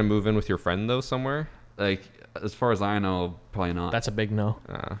 Aren't Yeah. you going to move in with your friend, though, somewhere? Like as far as I know, probably not. That's a big no.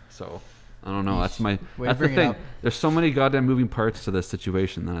 So I don't know. That's my. Way to That's the bring it thing. up. There's so many goddamn moving parts to this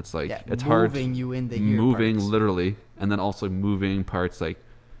situation that it's like Yeah, it's hard. moving you into here. Moving parts. literally, and then also moving parts like,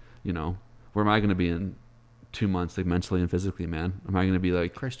 where am I going to be in 2 months, like mentally and physically, man? Am I going to be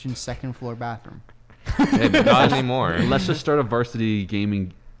like, Christian's 2nd floor bathroom. hey, Not anymore. let's just start a varsity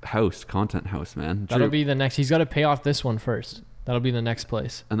gaming content house, man. That'll Drew. be the next. He's got to pay off this one first. That'll be the next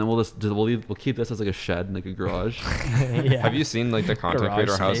place. And then we'll keep this as like a shed, like a garage. Yeah. Have you seen like the content Garage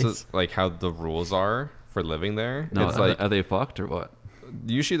creator space. houses, like how the rules are for living there? No, it's are, like are they fucked or what?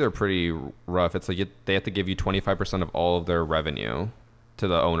 usually they're pretty rough. It's like they have to give you 25% of all of their revenue to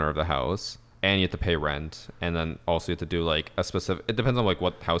the owner of the house, and you have to pay rent, and then also you have to do like a specific. It depends on like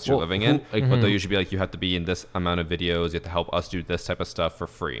what house you're Well, living who- in, like- but they'll usually be like you have to be in this amount of videos. You have to help us do this type of stuff for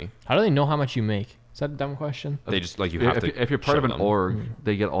free. How do they know how much you make? Is that a dumb question? They just like you have to. If you're part of show an them. org,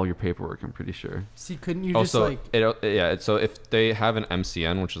 they get all your paperwork. I'm pretty sure. See, couldn't you just Also, like? so if they have an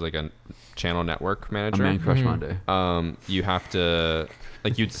MCN, which is like a channel network A manager, man crush Mhm. Monday. you have to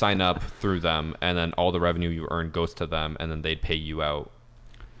like you'd sign up through them, and then all the revenue you earn goes to them, and then they'd pay you out.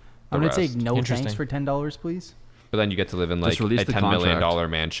 The I'm gonna take rest. no Interesting. thanks for $10, please, But then you get to live in Just like release a the $10 million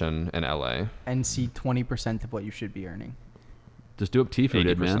contract. mansion in LA. and see 20% of what you should be earning. Just do what Tifu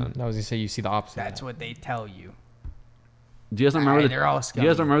did, man. 80%. I was gonna say you see the opposite. That's what they tell you. Do you guys not remember They're all Do you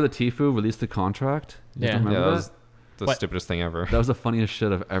guys scummy. remember the Tifu released the contract? You guys Yeah. don't remember Yeah, that that? was the What? stupidest thing ever. That was the funniest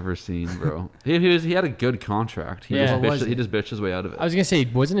shit I've ever seen, bro. he had a good contract. He Yeah. just What was bitched, he it? just bitched his way out of it. I was gonna say,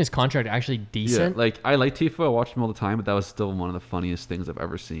 wasn't his contract actually Yeah, decent? like I like Tifu. I watched him all the time, but that was still one of the funniest things I've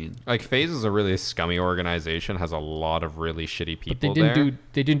ever seen. Like FaZe is a really scummy organization, has a lot of really shitty but they people didn't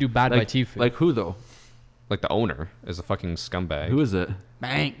there. do bad by Like, Tifu. like who though? Like the owner is a fucking scumbag. Who is it?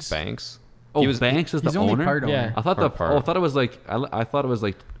 Banks. Banks? Oh, He was- Banks is He's the only owner. part owner. Yeah. I thought Part. I thought it was like I thought it was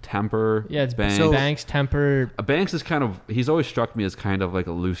like Temper. yeah, it's Banks. So- Banks, Temper. Banks is kind of he's always struck me as kind of like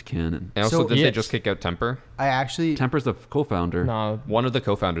a loose cannon. And also, So- did they Yes. just kick out Temper? I actually. Temper's the co-founder. No, One of the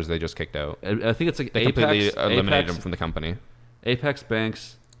co-founders they just kicked out. I think it's like They Apex, completely eliminated Apex, him from the company. Apex,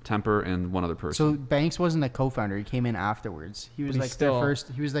 Banks, Temper, and one other person. So Banks wasn't a co-founder. He came in afterwards. He was But like he's still- their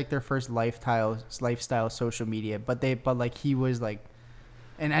first. He was like their first lifestyle social media. But like he was like,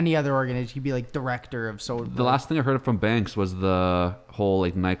 in any other organization, he'd be like director of so. The last thing I heard from Banks was the whole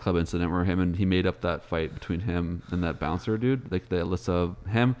like nightclub incident where he made up that fight between him and that bouncer dude, like the Alyssa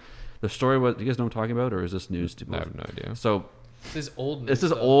him. The story was, do you guys know what I'm talking about, or is this news to I both? have no idea. So this is old. this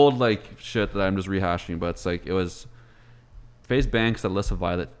is old like shit that I'm just rehashing, but it's like it was FaZe Banks, that Alyssa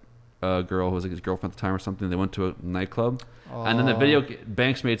Violet girl who was like his girlfriend at the time or something. They went to a nightclub, and then the video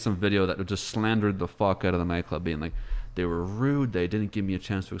Banks made some video that just slandered the fuck out of the nightclub, being like, they were rude. They didn't give me a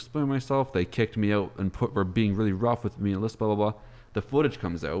chance to explain myself. They kicked me out and were being really rough with me and Alyssa, blah blah blah. The footage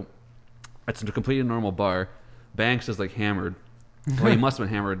comes out. It's a completely normal bar. Banks is like hammered. Well, he must have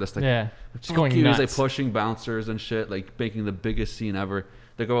been hammered. That's like, yeah, just fuck going you. nuts. He's like pushing bouncers and shit, like making the biggest scene ever.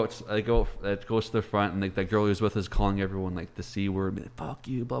 They go out, it goes to the front, and like that girl he was with is calling everyone like the C word, being like, fuck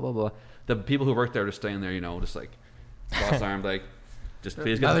you, blah blah blah. The people who work there are just staying there, just like cross armed, like just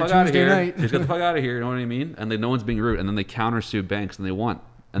please get the Another fuck out of Tuesday here. night. Please get the fuck out of here. You know what I mean? And no one's being rude, and then they countersued Banks and they won,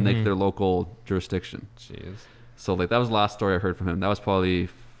 and like their local jurisdiction. Jeez. So like that was the last story I heard from him. That was probably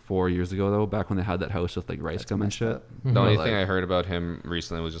 4 years ago though, back when they had that house with like rice That's gum and messed shit. up. The only But, thing like, I heard about him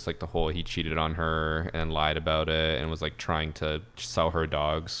recently was just like the whole he cheated on her and lied about it and was like trying to sell her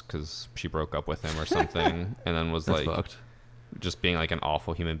dogs because she broke up with him or something, and then was that's like fucked. just being like an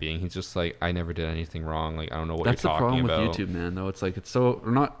awful human being. He's just like, I never did anything wrong. Like I don't know what That's you're the talking problem about. with YouTube, man. Though it's like it's so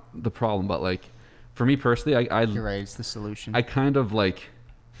or not the problem, but like for me personally, You're right. It's the solution. I kind of like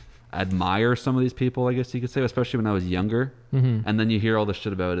admire some of these people, I guess you could say, especially when I was younger. Mm-hmm. And then you hear all the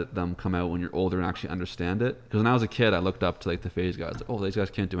shit about it, them come out when you're older and actually understand it. Because when I was a kid, I looked up to like the FaZe guys. Like, oh, these guys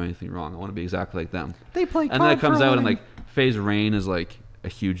can't do anything wrong. I want to be exactly like them. They play. And then it COD comes for a out and living. like FaZe Rain is like a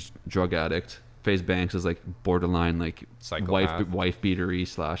huge drug addict. FaZe Banks is like borderline like Psychopath. wife beatery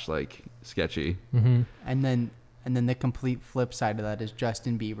 / like sketchy. Mm-hmm. And then the complete flip side of that is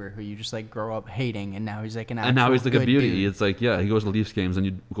Justin Bieber, who you just like grow up hating, and now he's like an And now he's like a good beauty. dude. It's like, yeah, he goes to Leafs games and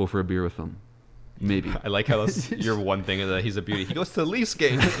you go for a beer with him. Maybe. I like how that's your one thing is that he's a beauty. He goes to the Leafs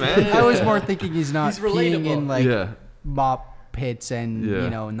games, man. I was more thinking he's not He's peeing in relatable. like Yeah. mop pits and Yeah. you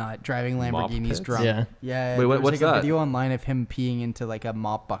know not driving Mop Lamborghinis pits? drunk. Yeah. Yeah. Wait, there was what's like a that? video online of him peeing into like a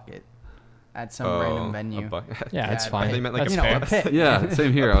mop bucket at some random venue. Yeah, it's Yeah, fine. I think he meant like That's a you know, pit. a pit. Yeah,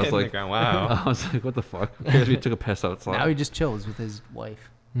 same here. A I was pit in the like, ground. Wow. I was like, what the fuck? Because we took a piss outside. Now he just chills with his wife.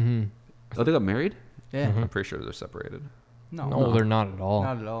 Mm-hmm. Oh, they got married? Yeah. Mhm. I'm pretty sure they're separated. No, No, they're not at all.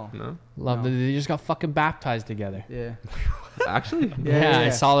 not at all. No. Love No. they just got fucking baptized together. Yeah. Actually? Yeah, I yeah.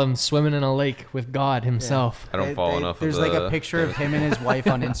 saw them swimming in a lake with God Himself. I don't follow enough. There's of like the, a picture of him and his wife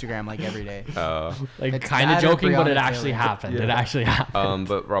on Instagram like every day. Like It's kind of that or joking, but it Breonna actually Taylor. happened. It Yeah. actually happened.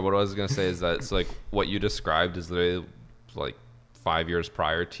 But Rob, what I was gonna say is that it's like what you described is literally like 5 years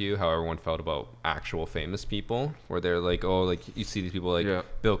prior to you, how everyone felt about actual famous people, where they're like, oh, like you see these people like Yeah.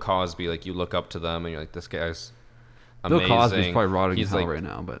 Bill Cosby, like you look up to them and you're like, this guy's Bill amazing. Cosby's probably rotting in He's hell like, right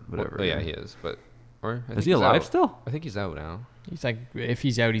now, but well, whatever. yeah, he is. But or I Is think he he's alive out. still? I think he's out now. He's like, if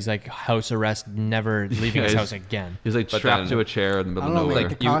he's out, he's like house arrest, never leaving Yeah, his he's- house again. He's like But strapped then- to a chair in the I middle don't know, of nowhere.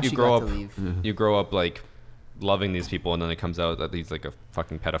 like Like, you Tekashi grow got up- to leave. You grow up like loving these people, and then it comes out that he's like a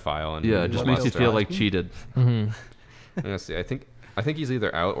fucking pedophile. And Yeah, it just What makes you else? feel like cheated. Mm-hmm. I'm gonna see. I think he's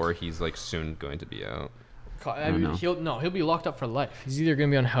either out or he's like soon going to be out. I don't mean, know. he'll be locked up for life. He's either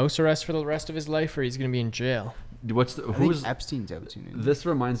gonna be on house arrest for the rest of his life, or he's gonna be in jail. What's the, I think who's Epstein's out soon. this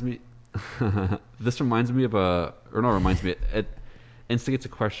reminds me this reminds me of a or not reminds me it instigates a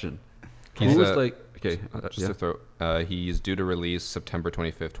question. He's Who was a- like okay Just yeah. to throw, he's due to release September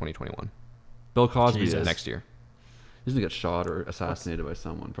 25th, 2021. Bill Cosby Jesus. is Next year. He's gonna get shot or assassinated by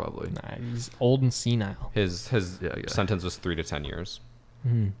someone probably. Nah, he's old and senile. His Yeah. sentence was 3 to 10 years.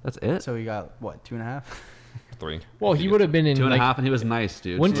 Mm-hmm. That's it. So he got what 2.5? 3. Well, he would have been in 2.5 like, and he was nice,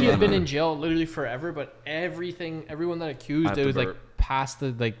 dude. wouldn't he So have been yeah. in jail literally forever? But everyone that accused, At it the was like ver- past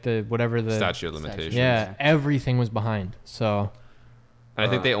the whatever the Statute of limitations. yeah, everything was behind. So And I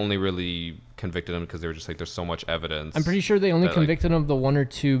think they only really convicted him because they were just like, there's so much evidence. I'm pretty sure they only that, like- convicted him of the one or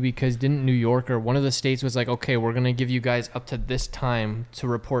two because didn't New York or one of the states was like, okay, we're gonna give you guys up to this time to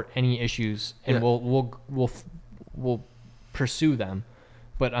report any issues, and Yeah. we'll pursue them,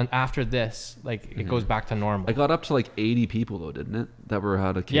 but after this, like it goes back to normal. I got up to like 80 people though, didn't it? That were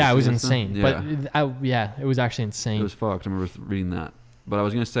had a case. Yeah, it was against them? insane. Yeah. But it was actually It insane. was fucked. I remember reading that. But I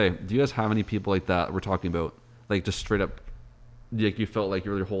was gonna say, do you guys have any people like that we're talking about, like just straight up, like you felt like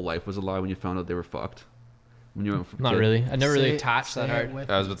your whole life was a lie when you found out they were fucked? When you went from Not kid? really. I never really Say- attached say that it hard. with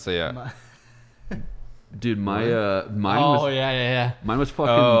I was about to say, yeah. my- Dude, mine Oh was yeah. mine was fucking.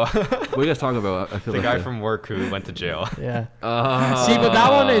 Oh, What are you guys talking about? I feel the like guy from work who went to jail. Yeah. Uh, See, but that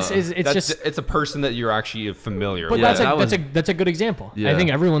one is it's That's just. it's a person that you're actually familiar But with. Yeah, that's that that's a good example. Yeah. I think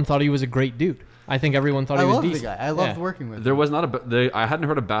everyone thought he was a great dude. I think everyone thought I he was love the decent. guy. I loved Yeah. working with there him. was not I hadn't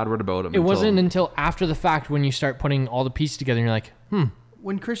heard a bad word about him. It wasn't until after the fact when you start putting all the pieces together and you're like,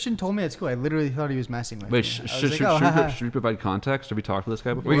 When Christian told me at school, I literally thought he was messing with Wait, me. should, I was should, like, should, oh, should, haha. we, should we provide context? Have we talked to this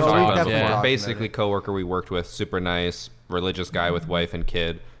guy before? We've Well, talked we've about it definitely before. talked about Basically, it. coworker we worked with, super nice, religious guy with wife and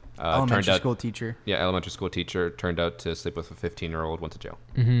kid. Turned Elementary out, school teacher. yeah, elementary school teacher. Turned out to sleep with a 15-year-old. Went to jail.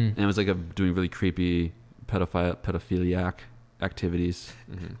 And it was like doing really creepy pedophiliac activities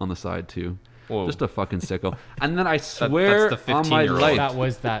on the side too. Whoa. Just a fucking sicko. And then I swear that's the on my 15-year-old. life, that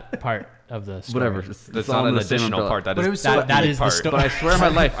was that part of the story. whatever. That's all not in an the same additional umbrella. part. That But is it was so That epic. is the part. story. But I swear on my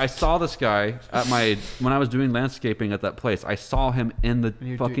life, I saw this guy at when I was doing landscaping at that place. I saw him in the When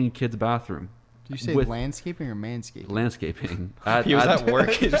you're fucking kid's bathroom. Did you say with landscaping or manscaping? landscaping. He was at work.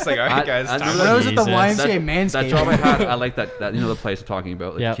 He's just like, all right, guys. at- time When I was at the Jesus. YMCA that job I manscaping. had, I like that you know the place I'm talking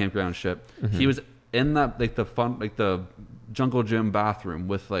about, like Yep. campground shit. He was in that like the jungle gym bathroom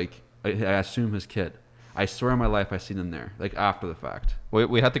with like I assume his kid. I swear on my life I seen him there, like after the fact.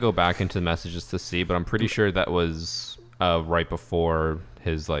 We had to go back into the messages to see, but I'm pretty sure that was right before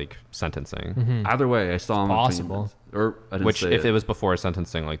his like sentencing. Either way, I saw him. possible. Or I didn't Which, say if it was before his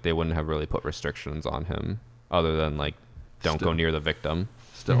sentencing, like they wouldn't have really put restrictions on him, other than like don't go Still. near the victim.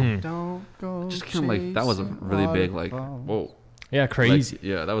 still, Don't go. just kind of like that was a really big like chasing whoa. Yeah, crazy. Like,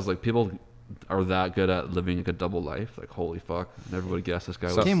 yeah, that was like people are that good at living like a double life. Like, holy fuck, never would have guessed this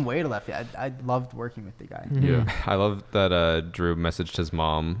guy was. Kim Wade left. Yeah, I loved working with the guy. Yeah. I love that Drew messaged his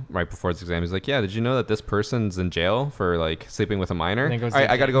mom right before his exam. He's like, "Yeah, did you know that this person's in jail for like sleeping with a minor? And then All goes right,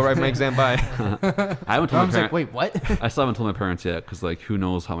 to- I got to go write my exam. Bye." I haven't told my Mom's like, parents. wait, what? I still haven't told my parents yet because like who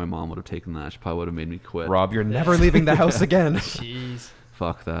knows how my mom would have taken that. She probably would have made me quit. Rob, you're never leaving the house again. Jeez.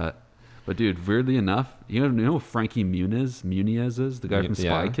 Fuck that. But dude, weirdly enough, you know who Frankie Muniz is, the guy from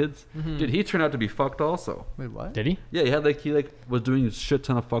Spy Yeah. Kids. Dude, he turned out to be fucked also. Wait, what? Did he? Yeah, he was doing a shit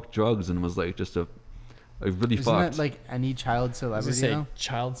ton of fucked drugs and was like just a really Isn't fucked. that like any child I was gonna celebrity? say though?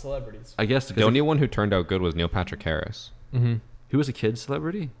 child celebrities. I guess The because only one who turned out good was Neil Patrick Harris. Mm-hmm. he was a kid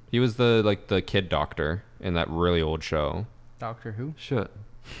celebrity. He was the kid doctor in that really old show. Doctor Who? Shit,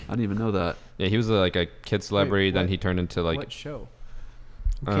 I didn't even know that. Yeah, he was like a kid celebrity. Then what- he turned into like what show?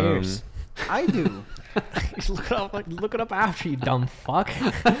 Who cares? I do. Look it up after, you dumb fuck.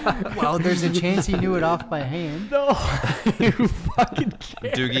 Well, there's a chance he knew it off by hand. No, you fucking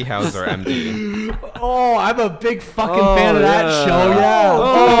care. Doogie Howser, MD. Oh, I'm a big fucking Oh, fan of that yeah. show. Yeah.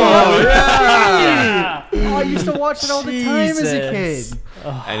 Oh, yeah. Oh, I used to watch it all the time as a Jesus. kid.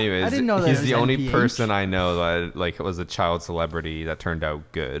 Anyways, I didn't know that he's it was the only NPH. person I know that like was a child celebrity that turned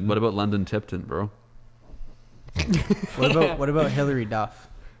out good. What about London Tipton, bro? What about Hillary Duff?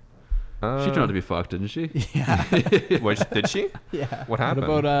 She turned out to be fucked, didn't she? Yeah, Did she? yeah. What What happened?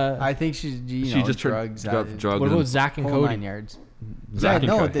 about I think she's She just drugs. got drugged. what and- about Zach and whole 9 Cody? yards. Zach and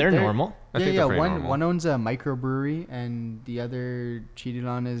no, Cody. They're normal. I Yeah, think yeah. they're pretty One normal. one owns a microbrewery, and the other cheated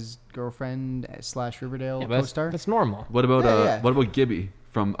on his girlfriend / Riverdale Yeah, but co-star. that's normal. What about Yeah, yeah. what about Gibby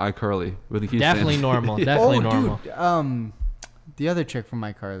from iCarly? With the Definitely normal. Definitely normal. Dude, the other chick from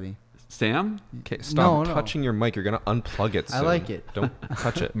iCarly. Sam, Okay, stop No. touching your mic. You're gonna unplug it. I Soon. like it. Don't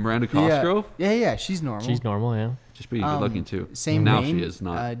touch it. Miranda Yeah, Cosgrove. yeah, she's normal. She's normal, yeah. Just pretty good looking too. same now name, she is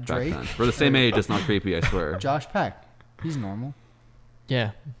not back Drake. then. We're the same age. It's not creepy. I swear. Josh Peck. He's normal.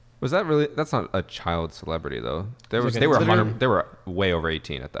 Yeah. Was that really? That's not a child celebrity though. There was. like They a- were. literally- 100, they were way over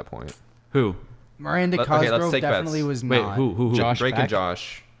 18 at that point. Who? Miranda Okay, let's Cosgrove take bets. definitely was Wait, not. who? Josh Drake Peck? and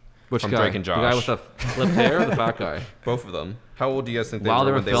Josh. Which From guy? Drake and The guy Josh. with the flipped hair or the fat guy? Both of them. How old do you guys think they While were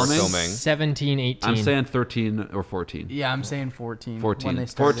they when were they were filming? filming? 17, 18. I'm saying 13 or 14. Yeah, I'm saying 14. 14. When they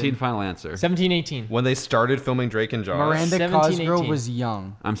started. 14 final answer. 17, 18. When they started filming Drake and Josh. Miranda 17, Cosgrove 18. was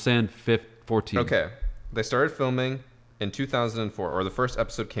young. I'm saying 14. Okay. They started filming in 2004, or the first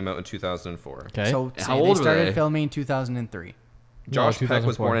episode came out in 2004. Okay. So How say old they were started they? filming in 2003. Josh Peck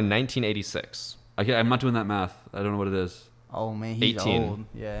was 2004. born in 1986. Okay, I'm not doing that math. I don't know what it is. Oh man, he's 18. old.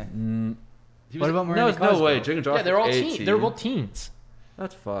 Yeah. He What about no, Miranda no way. Cosgrove? Drake and Josh. Yeah, they're all were teens. 18. They're both teens.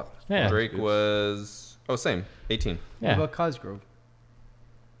 That's fucked. Yeah. Drake was same 18. Yeah. What about Cosgrove?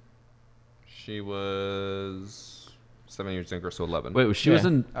 She was 7 years younger, so 11. Wait, she was Yeah.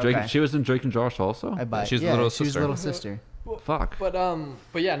 in Drake. Okay. She was in Drake and Josh also. I buy. She's the yeah, little she was sister. little sister. Fuck. But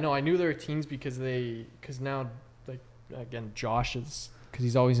yeah, no, I knew they were teens because now, like, again, Josh is, because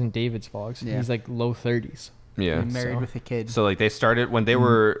he's always in David's vlogs. Yeah. He's like low 30s. Yeah. Married So- with a kid. So like they started when they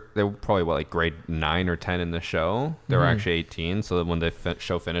were probably what, like grade 9 or 10 in the show. They were Mhm. actually 18. So that when the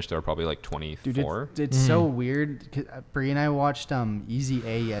show finished, they were probably like 24. Dude, it's so weird. 'Cause, Bree and I watched Easy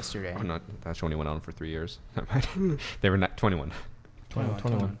A yesterday. I'm not. That show only went on for 3 years. Never mind. They were not 21.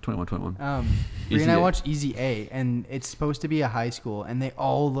 21. 21. Bree Easy and I A. watched Easy A, and it's supposed to be a high school, and they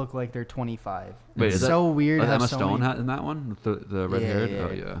all look like they're 25. Wait, it's is that- so weird. Was how Emma so Stone many- in that one? With the red haired?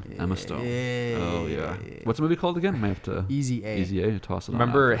 Oh yeah. Emma Stone. Oh yeah. What's the movie called again? I might have to. Easy A? Easy A. Toss it on.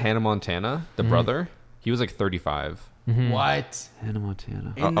 Remember after. Hannah Montana, the Mhm. brother? He was like 35. Mhm. What? Hannah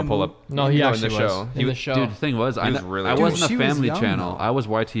Montana. In I'll the pull mo- up. No, he in actually the was. show. In He the was- show. Dude, the thing was, He was really I good. wasn't Dude, a she was Family young, Channel. though. I was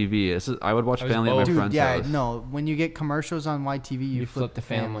YTV. I would watch I was Family at my both. Dude, friend's yeah, house. no. When you get commercials on YTV, you flip the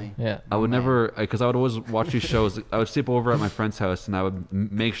family. Yeah. I would Oh, man. never, because I would always watch these shows. I would sleep over at my friend's house, and I would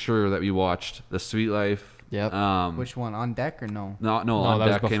make sure that we watched The Sweet Life. Yep. Which one? On deck or no? No, No, on that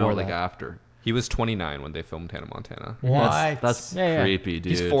was deck came before out like that. after. He was 29 when they filmed Hannah Montana. That's Yeah, yeah. creepy,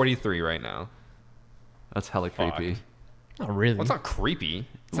 dude. He's 43 right now. That's hella Fuck. creepy. Not really. Well, it's not creepy.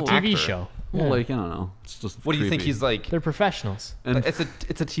 It's a an TV actor. show. Well, Yeah. like I don't know. It's just. What do you think creepy. he's like? They're professionals. And It's a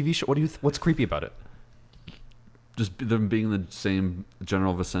TV show. What do you? What's creepy about it? just them being in the same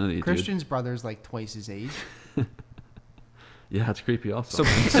general vicinity, dude. Christian's brother's like twice his age. Yeah, it's creepy also.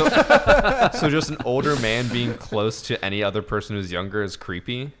 So just an older man being close to any other person who's younger is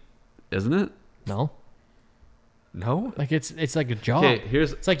creepy. Isn't it? No. No. Like it's like a job. Okay,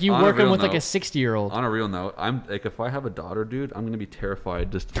 here's It's like you on a working real with like a note- 60-year-old. On a real note, I'm like, if I have a daughter, dude, I'm gonna be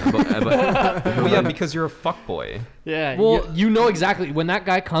terrified just about Well, yeah, because you're a fuckboy. Yeah. Well- you know exactly when that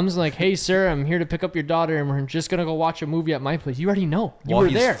guy comes like, hey sir, I'm here to pick up your daughter and we're just gonna go watch a movie at my place. You already know. You While were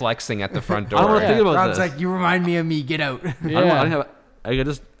he's there. flexing at the front I don't door. want to think about Rob's this. like, you remind me of me. Get out. Yeah.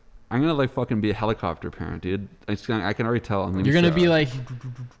 I'm gonna like fucking be a helicopter parent, dude. I can already tell. You're gonna be sad. like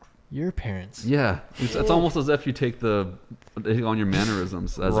your parents. yeah. It's almost as if you take on your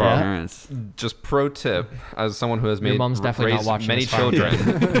mannerisms as your Right. parents. Just pro tip, as someone who has Your made mom's definitely not raised watching many this file.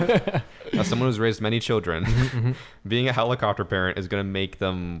 children, as someone who's raised many children, being a helicopter parent is gonna make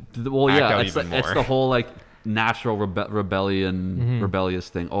them Well, act yeah, out it's, even it's more. the whole like natural rebellion, Mm-hmm. rebellious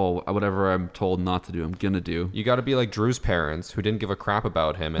thing. Oh, whatever I'm told not to do, I'm gonna do. You got to be like Drew's parents, who didn't give a crap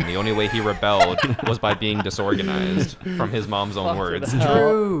about him, and the only way he rebelled was by being disorganized, from his mom's own words.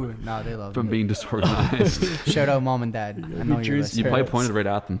 True. No, they love From me. being disorganized. Shout out mom and dad. I know you're Drew's listening. You probably Parents. pointed right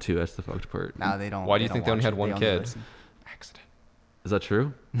at them too. That's the fucked part. No, they don't. Why do you don't think they only watch had it. one They only kid? listen. Accident. Is that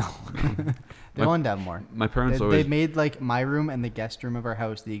true? They My- wanted to have more. My parents They always, made like my room and the guest room of our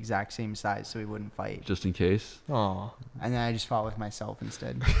house the exact same size, so we wouldn't fight. just in case. Oh. And then I just fought with myself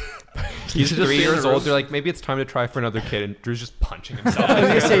instead. He's should just 3 stay in years the old. room. They're like, maybe it's time to try for another kid, and Drew's just punching himself. I was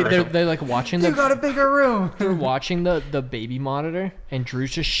gonna say in the other they're, room. they're like watching You the got a bigger room. they're watching the baby monitor and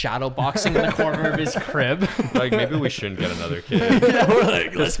Drew's just shadow boxing in the corner of his crib. Like, maybe we shouldn't get another kid. Yeah, we're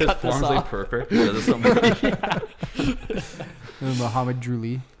like, let's His cut this form's like off. perfect. Yeah, that's something- Muhammad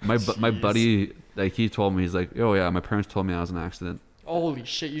Druli. my buddy, like he told me, he's like, oh yeah, my parents told me I was an accident. Holy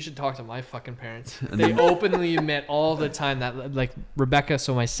shit, you should talk to my fucking parents. And They then- openly admit all the time that, like, Rebecca,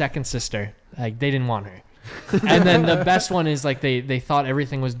 so my second sister, like, they didn't want her. And then the best one is, like, they thought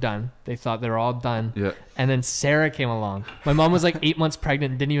everything was done. They thought they were all done. Yeah. And then Sarah came along. My mom was, like, 8 months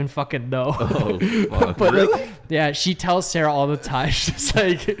pregnant and didn't even fucking know. Oh, fuck. But, like, yeah, she tells Sarah all the time. She's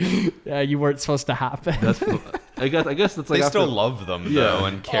like, yeah, you weren't supposed to happen. That's, I guess that's like They after, still love them, Yeah. though,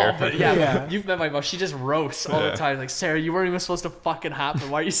 and care Oh, for but them. yeah, Yeah. you've met my mom. She just roasts all the Yeah. time. Like, Sarah, you weren't even supposed to fucking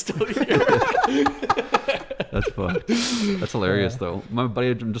happen. Why are you still here? That's fucked. That's hilarious though. My buddy,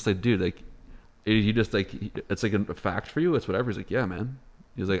 I'm just like, dude, like, you just like, it's like a fact for you. It's whatever. He's like, yeah, man.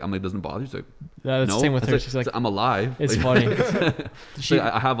 He's like, I'm like, doesn't bother you? He's like, Yeah, that's no. the same with It's her. like- She's like, I'm alive. it's Like, funny. she's She,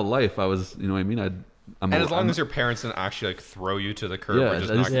 like, I have a life. I was, you know what I mean? I'm And as long I'm- as your parents didn't actually like throw you to the curb yeah, or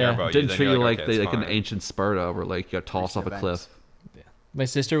just I not just care yeah. about you, didn't then treat you're you like okay, they, it's like an fine. ancient Sparta, where like you got tossed off a Recent cliff. my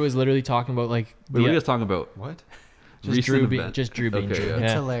sister was literally talking about like Wait, what are you guys talking about? What? just recent Drew being event. just Drew being Okay, Drew. yeah. It's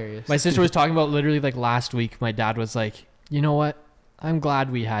Yeah. hilarious. My sister was talking about literally like last week. My dad was like, you know what? I'm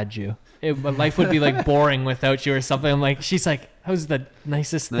glad we had you. But life would be like boring without you or something. I'm like, she's like, that was the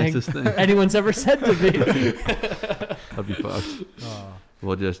nicest Nicest thing thing. anyone's ever said to me. That'd be fucked. Oh.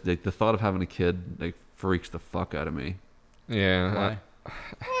 Well, just like the thought of having a kid like freaks the fuck out of me. Yeah. Why?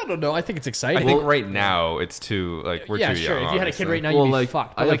 I don't know. I think it's I exciting. think right now it's too like we're yeah, too sure. young. If you had a kid obviously. right now, Well, you'd be like,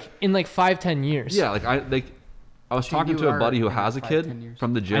 fucked. I But have- like in like 5-10 years. Yeah, like I was Dude, talking you to a are buddy who in has a 5, kid 10 years.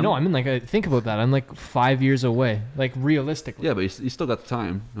 from the gym. I know. I'm in like think about that. I'm like 5 years away. Like realistically. Yeah, but you still got the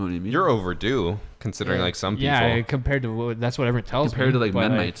time. You know what I mean? You're overdue considering Yeah. like some people. Yeah, compared to that's what everyone tells compared me. to like but,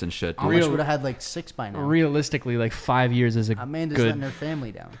 midnights and shit. Amish Dude. Real- would have had like 6 by now. Realistically, like 5 years is a Amanda's good letting her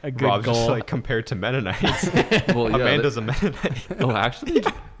family down. a good Rob's goal. just like compared to Mennonites. Well, yeah, Amanda's a Mennonite. oh, actually,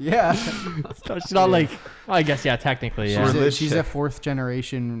 Yeah. She's not like. I guess yeah, technically yeah. She's a 4th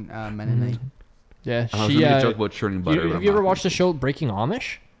generation Mennonite. Yeah, I was she. gonna make a joke about churning butter. but Have I'm you ever not watched the show Breaking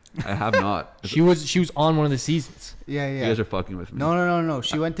Amish? gonna. I have not. She was on one of the seasons. Yeah, You yeah. guys are fucking with me. No.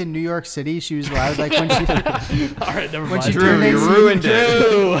 She went to New York City. She was allowed like when she All right, never when mind. she Drew, turned you 18, ruined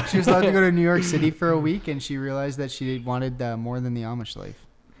it. she was allowed to go to New York City for a week, and she realized that she wanted more than the Amish life.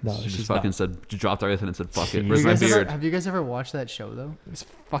 No, She just she's fucking not. said, she dropped everything and said, "Fuck it." Jeez. Where's my beard? Have you guys ever watched that show though? It's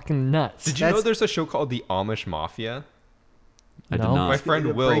fucking nuts. Did you know That's- there's a show called The Amish Mafia? I did No. not. My friend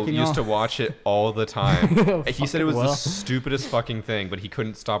You're Will breaking used off. to watch it all the time. He said it was Fucking the Will. stupidest fucking thing, but he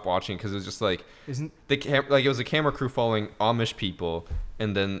couldn't stop watching because it was just like Isn't like it was a camera crew following Amish people,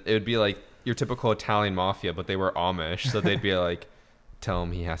 and then it would be like your typical Italian mafia, but they were Amish, so they'd be like, "Tell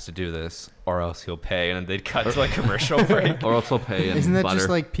him he has to do this, or else he'll pay," and then they'd cut to like commercial break. Or else I'll pay and isn't that butter. just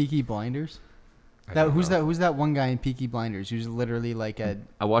like Peaky Blinders? I don't know. Who's that one guy in Peaky Blinders who's literally like a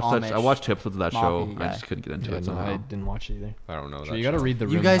I watched that. I Amish watched episodes of that show. mafia I guy. just couldn't get into Yeah, it no, I somehow. didn't watch it either. I don't know. So that you got to show. read the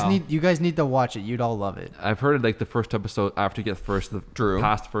room. You guys pal. need to watch it. You'd all love it. I've heard like the first episode after you get Drew.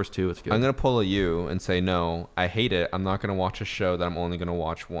 past the first 2, it's good. I'm gonna pull a you and say no. I hate it. I'm not gonna watch a show that I'm only gonna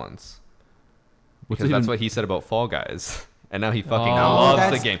watch once. What's Because even- that's what he said about Fall Guys. and now he fucking Oh. loves the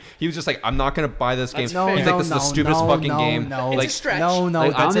That's- game. He was just like, I'm not gonna buy this game. That's No, fair. He's like, this is the stupidest fucking game. No, Like, It's a stretch. No,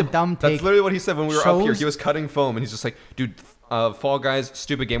 Like, I that's a only- dumb take. that's literally what he said when we were up here. Shows- He was cutting foam, and he's just like, dude, Fall Guys,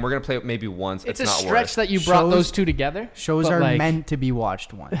 stupid game. We're gonna play it maybe once. It's It's a not stretch worth. that you brought Shows- those two together. Shows but, are like, meant to be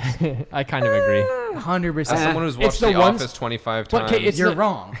watched once. I kind of agree. 100%. As someone who's It's watched the The ones- Office 25 But, times, okay, it's You're the-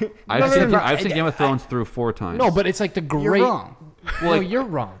 wrong. I've seen Game of Thrones through 4 times. No, but it's like the You're great. wrong. No, you're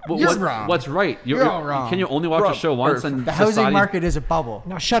wrong. You're wrong. What's right? You're all wrong. Can you only watch Bro, a show once? And The housing society- market is a bubble.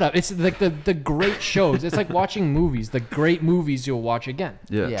 No, shut up. It's like the great shows. It's like watching movies. The great movies you'll watch again.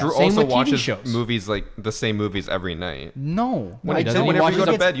 Yeah. Yeah. Drew Same also with TV watches shows. movies like the same movies every night. No. When I he doesn't. don't. He whenever you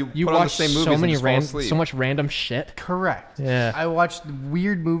go watches- to bed, you You put on the watch same so movies many and just fall asleep. so much random shit. Correct. Yeah. I watched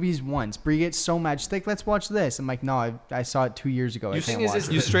weird movies once. Brie gets so mad. She's like, let's watch this. I'm like, no, I saw it 2 years ago. I You, can't watch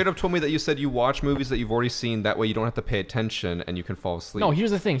you it. straight up told me that you said you watch movies that you've already seen. That way you don't have to pay attention and you can fall asleep. No,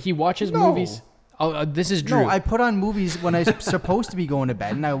 here's the thing. He watches No. movies. Oh, this is Drew. No, I put on movies when I'm supposed to be going to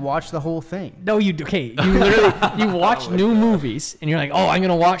bed, and I watch the whole thing. No, you okay? You literally you watch new movies, and you're like, "Oh, I'm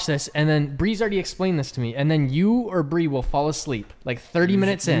gonna watch this," and then Bree's already explained this to me, and then you or Bree will fall asleep like 30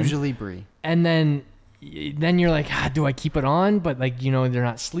 minutes in, Usually Brie. and then you're like, "Do I keep it on?" But like they're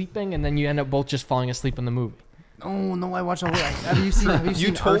not sleeping, and then you end up both just falling asleep in the movie. Oh no, I watch the whole. Have you seen? Have you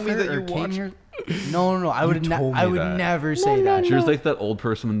seen told me Arthur that you or King watched- Here? No. I would. told I me would that. never say that. She was like that old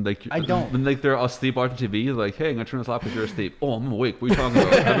person when like I don't. when like they're asleep watching TV. You're like, hey, I'm gonna turn this off because you're asleep. Oh, I'm awake. What are you talking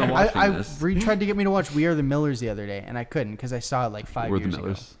about? I've been watching this. Brie tried to get me to watch We Are the Millers the other day, and I couldn't because I saw it like 5 We're the years ago.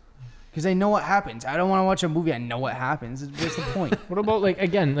 Millers. Because I know what happens. I don't want to watch a movie. I know what happens. What's the point? What about like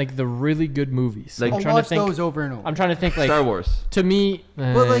again like the really good movies? Like- I'm I'll trying watch to think. those over and over. I'm trying to think like Star Wars. to me.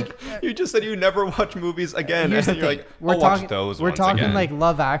 but like, You just said you never watch movies again, here's and the you're thing. like, we're I'll talking. watch those we're ones talking again. like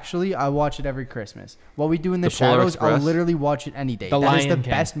Love Actually. I watch it every Christmas. What We Do in the, The Polar Shadows. I'll Express? literally watch it any day. The That is the Lion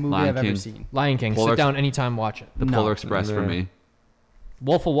King. best movie Lion I've ever King. seen. Lion King. Polar Sit Ex- down anytime, watch it. The No. Polar Express for Yeah. me.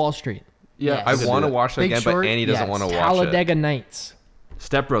 Wolf of Wall Street. Yes. I could do want to that. watch it Big again, Short, but Annie doesn't yes. want to watch it. Talladega Nights.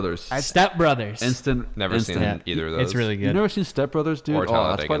 Step Brothers. Step Brothers. Instant. Never instant. seen Yeah, either of those. It's really You've good. never seen Step Brothers, dude? Or Oh, that's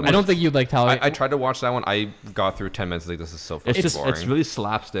Talladega probably the Nights. I don't most- think you'd like Talladega. I tried to watch that one. I got through 10 minutes. Like, this is so fucking It's just boring. it's really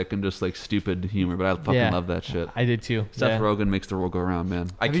slapstick and just like stupid humor, but I fucking Yeah. love that shit. I did too. Seth yeah. Rogen makes the world go around,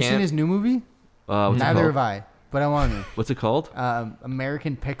 man. I Have you seen can't. his new movie? What's it Neither called? have I. But I want to. What's it called?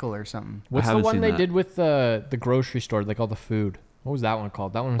 American Pickle or something. What's the haven't one seen they that. did with the grocery store, like all the food? What was that one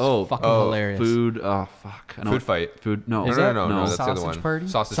called? That one was fucking oh, hilarious. Food. Oh fuck. I know Food what- fight. Food. No. No, Is no, it? no, no, No. that's the other Sausage one. Party?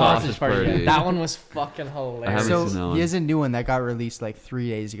 Sausage Sausage Party. Party. Party. That one was fucking I hilarious. haven't So seen that one. he has a new one that got released like 3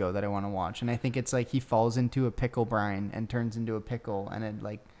 days ago that I want to watch, and I think it's like he falls into a pickle brine and turns into a pickle, and it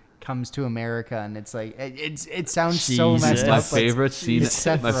like comes to America, and it's like it sounds so Jesus. messed My up. but favorite scene. it's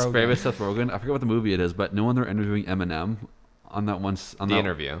Seth My Rogen. favorite Seth Rogen. I forget what the movie it is, but no one they're interviewing Eminem on that one. On The that,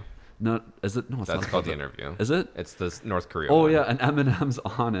 Interview. No, is it? No, it's That's not called The Interview. Is it? It's the North Korea Oh one. yeah, and Eminem's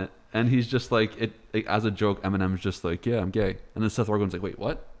on it, and he's just like it like, as a joke. Eminem's just like, yeah, I'm gay, and then Seth Rogen's like, wait,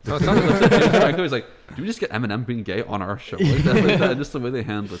 what? No, it's not. He's like, did we just get Eminem being gay on our show? Like that. Just the way they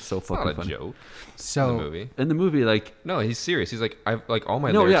handle it's so It's fucking not a funny. joke. So, In the movie. In the movie, like, No, he's serious. He's like, I've like all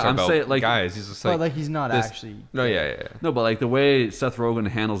my No, lyrics yeah, are I'm about saying, like- guys. He's just but like, like he's not this- actually. no, yeah. no, but like the way Seth Rogen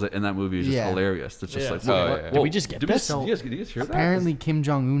handles it in that movie is just Yeah. hilarious. It's just Yeah. like, Oh, wait, yeah, what? yeah. Did we just get this? Did you guys hear that? Apparently, Kim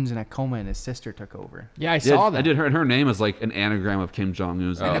Jong Un's in a coma, and his sister took over, Yeah, I Yeah, saw that. I did. Her name is like an anagram of Kim Jong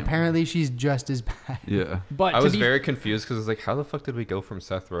Un's Oh. and name. apparently she's just as bad. Yeah. But I to was be very confused because I was like, how the fuck did we go from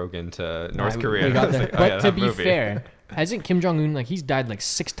Seth Rogen to North we Korea? got I was there. like, oh, But yeah, to that be movie. fair, hasn't Kim Jong Un like he's died like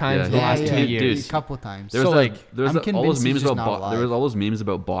 6 times Yeah, in the yeah, last yeah. 2 Dude, years? a couple times. There's So, a- like, there's I'm a- all those convinced he's memes just about not there was alive. all those memes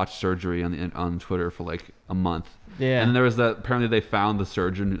about botched surgery on Twitter for like a month. Yeah. And then there was that apparently they found the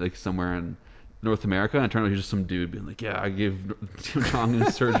surgeon like somewhere in North America, and it turned out he was just some dude being like, yeah, I gave Kim Jong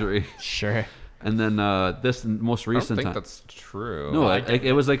Un surgery. Sure. And then this most I don't recent think time. that's true. No,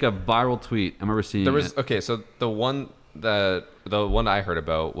 it was like a viral tweet. I remember seeing There was it. okay, so the one I heard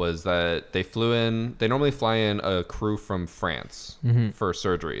about was that they flew in. They normally fly in a crew from France for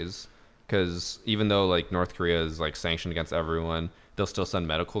surgeries, because even though like North Korea is like sanctioned against everyone, they'll still send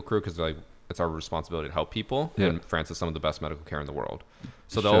medical crew because like it's our responsibility to help people. Yeah. And France has some of the best medical care in the world,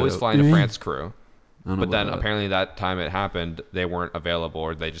 so they'll Shout always out. fly in a France crew. I don't know But about then that. apparently that time it happened, they weren't available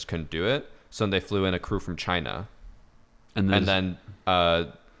or they just couldn't do it. So then they flew in a crew from China. and And then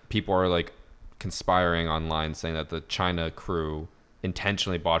people are like conspiring online saying that the China crew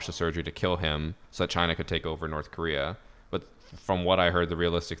intentionally botched the surgery to kill him so that China could take over North Korea. But from what I heard, the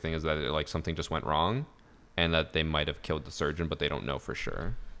realistic thing is that like something just went wrong and that they might have killed the surgeon, but they don't know for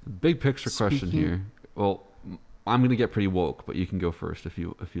sure. big picture question Speaking- here. Well, I'm gonna get pretty woke, but you can go first if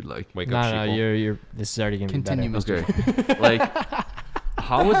you'd like. Wake No, up, no, sheeple. you're. This is already gonna Continue, be better. Mr. Okay. Like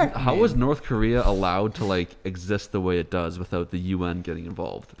how is North Korea allowed to like exist the way it does without the UN getting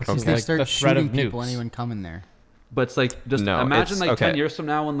involved? Because Okay. they Like start the threat of shooting people, nukes. anyone coming there. But it's like just No, imagine it's- like okay. 10 years from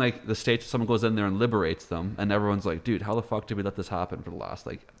now when like the states someone goes in there and liberates them and everyone's like, dude, how the fuck did we let this happen for the last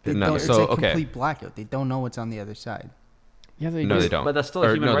like? They No, don't, it's so, a okay. complete blackout. They don't know what's on the other side. Yeah, they No, do. they don't. But that's still a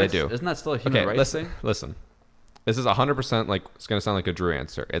Or, human no, rights. they do. Isn't that still a human Okay, rights listen, thing? listen. This is 100% like it's gonna sound like a Drew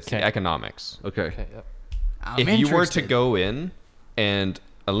answer. It's the Okay. economics. Okay. Okay, yep. I'm If you were to interested. go in and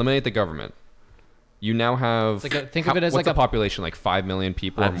eliminate the government, you now have It's like think of it as what's like the a- population, like 5 million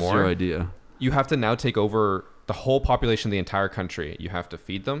people I or have more. zero idea. You have to now take over the whole population of the entire country. You have to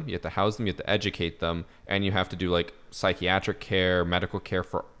feed them, you have to house them, you have to educate them, and you have to do like psychiatric care, medical care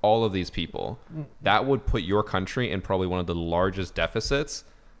for all of these people. That would put your country in probably one of the largest deficits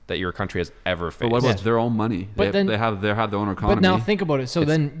that your country has ever faced. But what about Yeah. their own money? But They have their own economy. But now think about it. So It's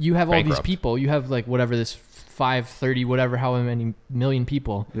then you have all these bankrupt. people. You have like whatever this 530, whatever, however many million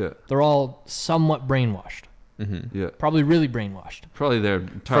people. yeah, They're all somewhat brainwashed. yeah. Probably really brainwashed. Probably they're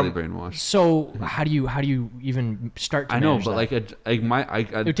entirely From- brainwashed. So how do you even start to I know, manage but that?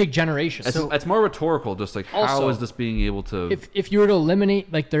 like It would take generations. it's more rhetorical. Just like how Also, is this being able to? if you were to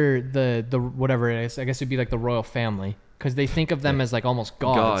eliminate like the whatever it is, I guess it'd be like the royal family, because they think of them as like almost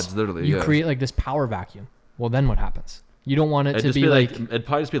gods. Gods, literally, You yeah. create like this power vacuum. Well, then what happens? You don't want it It'd to just be be like, it'd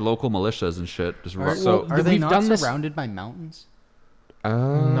probably just be local militias and shit. Just Are, So- are they we've not done this- surrounded by mountains?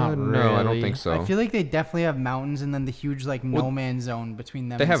 Not No, I don't really. think so. I feel like they definitely have mountains and then the huge like no Well, man's zone between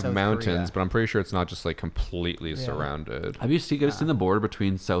them. they and have South mountains, Korea. but I'm pretty sure it's not just like completely surrounded. Have you seen the border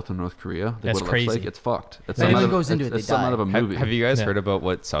between South and North Korea? Like, That's what it looks crazy. like? It's fucked. It's If something anyone out of- goes into it's- it, it's they something die. out of a Have, movie. have you guys Yeah. heard about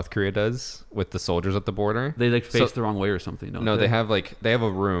what South Korea does with the soldiers at the border? They like face So- the wrong way or something. Don't No, they have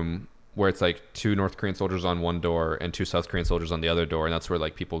a room where it's like 2 North Korean soldiers on one door and 2 South Korean soldiers on the other door, and that's where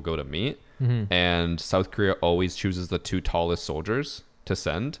like people go to meet. And South Korea always chooses the 2 tallest soldiers to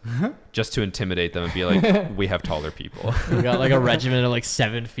send, just to intimidate them and be like, we have taller people. we got like a regiment of like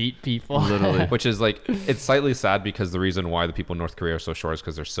 7 feet people. literally. Which is like, it's slightly sad because the reason why the people in North Korea are so short is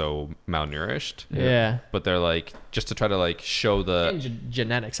because they're so malnourished. Yeah. But they're like, just to try to like show the, And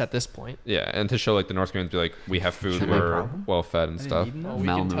genetics at this point. yeah, and to show like the North Koreans be like, we have food, Is that my we're problem? well fed and I didn't stuff. even Oh, know. we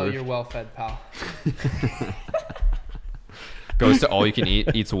can tell Malnourished. you're well fed, pal. Goes to all you can eat,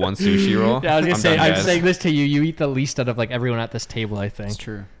 eats 1 sushi roll. Yeah, I was gonna I'm say, done, I'm guys. saying this to you. You eat the least out of like everyone at this table, I It's think.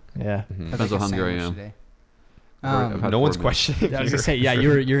 true. Yeah. Mhm. Had, Depends like, how a hungry I sandwich am. today. I've had No 4 one's meals. questioning. Yeah, I was gonna your- say, yeah,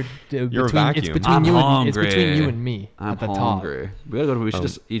 you're between, a it's vacuum. between I'm you and it's hungry. between you and me I'm at the top. hungry. We gotta go. We should Um,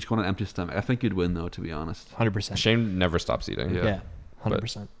 just each go on an empty stomach. I think you'd win though, to be honest. 100%. Shane never stops eating. Yeah. Yeah,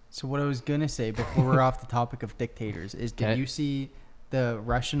 100%. So what I was gonna say before we're off the topic of dictators is, did Okay. you see the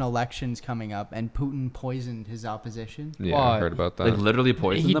Russian elections coming up and Putin poisoned his opposition? Yeah, Well, I heard about that. Like literally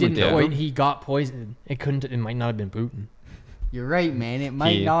poisoned He them and didn't. killed Yeah. them. He got poisoned. It might not have been Putin. You're right, man. It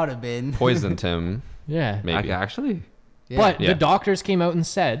might He not have been. Poisoned him, Yeah. maybe. Actually, Yeah. But Yeah. the doctors came out and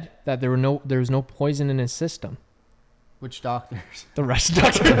said that there was no poison in his system. Which doctors? The Russian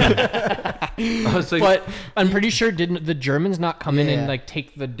doctor. I was like, But I'm pretty sure didn't the Germans not come in Yeah. and like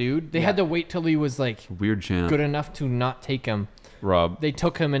take the dude? They had Yeah. to wait till he was like weird champ. good enough to not take him. Rob, They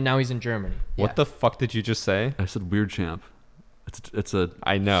took him and now he's in Germany. what Yeah. the fuck did you just say? I said weird champ. It's a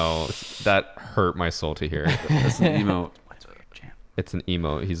I know. That hurt my soul to hear. it's an emo. What's weird, champ? It's an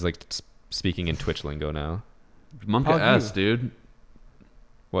emo. He's like speaking in Twitch lingo now. Monka Hug S, you. dude.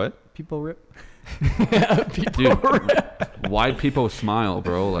 What? People rip. Dude, why people smile,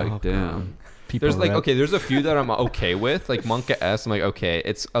 bro? Like, Oh, damn. People There's like, rip. okay, there's a few that I'm okay with. Like Monka S, I'm like, okay,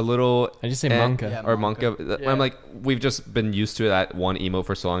 it's a little. I just say eh, Monka. Yeah. Or Monka. Monka. Yeah. I'm like, we've just been used to that one emote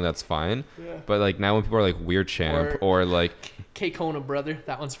for so long, that's fine. But like now when people are like weird champ or like K Kona brother,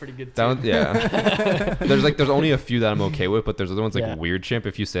 that one's pretty good too. that one, yeah. there's only a few that I'm okay with, but there's other ones like Yeah. weird champ.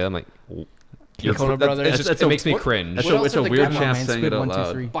 If you say it, I'm like, K Kona that's- brother. it's just, It's it a- makes me what- cringe. It's What a, else it's are a the weird good champ ones? saying Squid it out 1, 2,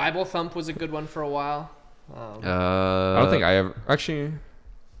 loud. 3. Bible Thump was a good one for a while. I don't think I ever actually.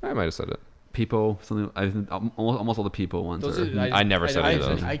 I might have said it. People, something. I think almost all the people ones Those are. are- I never said I, any of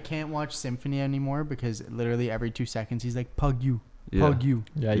those. I can't watch Symphony anymore because literally every 2 seconds he's like, pug you, Yeah. pug you,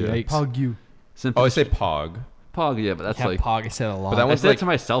 Yeah, Yeah. yikes. pug you. Symphony Oh, I say Pog. Pog, yeah, but that's Yeah, like. Pog, I said a lot. But that I one's say like it to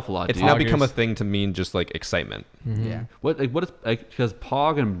myself a lot. it's dude. now become a Poggers. thing to mean just like excitement. Mhm. Yeah. What is like because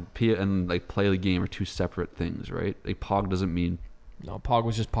Pog and like play the game are 2 separate things, right? Like Pog doesn't mean. No, Pog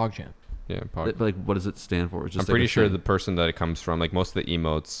was just PogChamp. Yeah, Pog. But like, what does it stand for? It's just I'm like pretty a sure thing. the person that it comes from, like most of the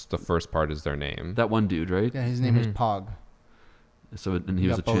emotes, the first part is their name. that one dude, right? Yeah, his name is Mhm. Pog. So and He he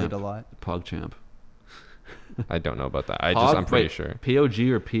was a got bullied champ, a lot. Pog champ. I don't know about that. I'm Pog? pretty Wait, sure.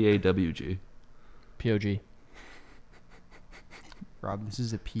 POG or PAWG? POG. Rob, this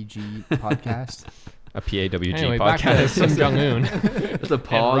is a PG podcast. A PAWG Anyway, back to podcast. Kim Jong Un. It's a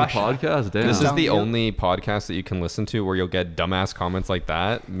Russia. podcast. Damn. This is the Yep. only podcast that you can listen to where you'll get dumbass comments like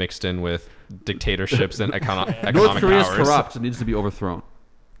that mixed in with dictatorships and economic North Korea is powers. corrupt. It needs to be overthrown.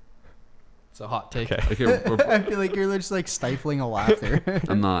 It's a hot take. Okay. Okay, we're- I feel like you're just like stifling a laughter.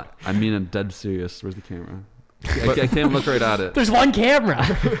 I'm not. I mean, I'm dead serious. Where's the camera? I can't look right at it. There's one camera.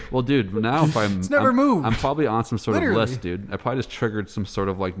 Well, dude, now if I'm, It's never I'm, moved. I'm probably on some sort Literally. of list, dude. I probably just triggered some sort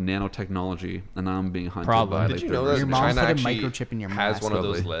of like nanotechnology, and now I'm being hunted Probably. by. Did like, you the know that Your Russians. mom China put a actually microchip in your has mask. one of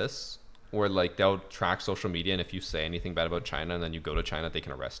those Probably. lists where like they'll track social media, and if you say anything bad about China and then you go to China, they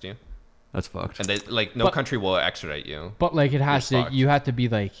can arrest you, That's fucked. and they like no But- country will extradite you. But like it has You're to. fucked. You have to be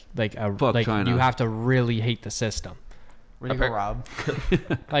like a Fuck like China. you have to really hate the system. Where do you go, Rob?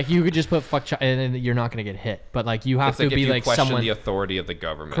 Like you could just put fuck China and then you're not gonna get hit. But like you have It's to like if be you like question someone the authority of the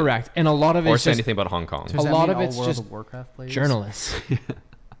government, correct. And a lot of or it's say just anything about Hong Kong. So does A that lot mean of all it's World just of Warcraft players? journalists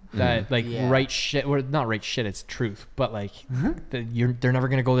that like Yeah. write shit or not write shit. It's truth. But like they're never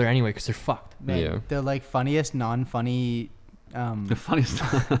gonna go there anyway because they're fucked. Man, Yeah. the like funniest non-funny The funniest.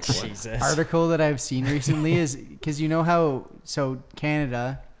 Jesus. article that I've seen recently is because you know how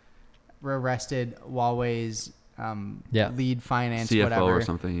Canada arrested Huawei's Yeah. lead finance CFO whatever or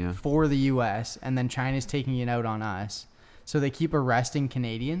something. Yeah. for the U.S. and then China's taking it out on us. So they keep arresting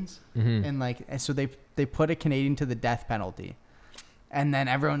Canadians Mhm. and like and so they put a Canadian to the death penalty, and then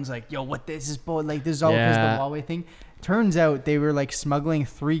everyone's like, "Yo, what this is like this is all because Yeah. of the Huawei thing." Turns out they were like smuggling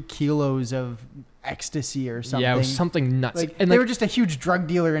 3 kilos of ecstasy or something. Yeah, it was something nuts. Like and they like, were just a huge drug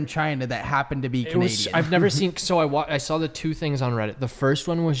dealer in China that happened to be it Canadian. was, I've never seen. So I saw the two things on Reddit. The first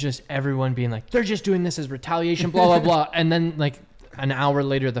one was just everyone being like, "They're just doing this as retaliation," blah blah blah. And then like an hour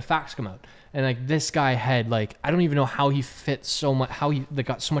later, the facts come out, and like this guy had like I don't even know how he fit so much, how he they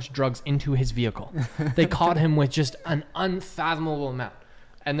got so much drugs into his vehicle. They caught him with just an unfathomable amount,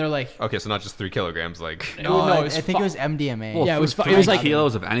 and they're like, Okay, so not just 3 kilograms, like No, no, I, it was I think fu- it was MDMA. Well, Yeah, it was fu- it 3 was like-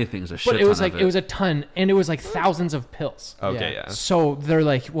 kilos of anything is a shit but it was ton like of it was a ton, and it was like thousands of pills. okay, Yeah. yeah. So they're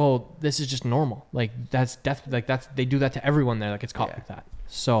like, well, this is just normal. Like that's death. Like that's they do that to everyone there. Like it's caught Yeah. like that.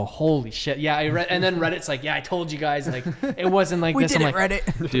 So holy shit. Yeah, I read, and then Reddit's like, yeah, I told you guys. Like it wasn't like we this. did I'm it, like,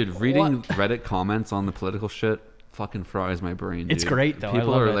 Reddit. Dude, reading Reddit comments on the political shit fucking fries my brain. It's dude. great, though. I People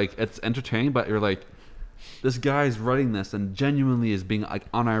love are it. like, it's entertaining, but you're like, this guy's writing this and genuinely is being like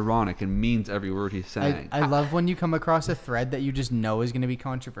unironic and means every word he's saying. I love when you come across a thread that you just know is going to be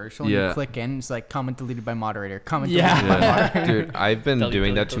controversial and Yeah. you click in, it's like comment deleted by moderator, comment Yeah. deleted by moderator. Dude, I've been Delete,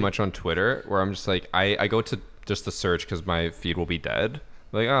 doing delete, that too much on Twitter where I'm just like, I go to just the search because my feed will be dead.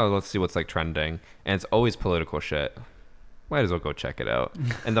 Like, oh, let's see what's like trending. And it's always political shit. Might as well go check it out.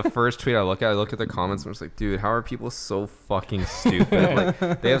 And the first tweet I look at the comments, and I'm just like, dude, how are people so fucking stupid?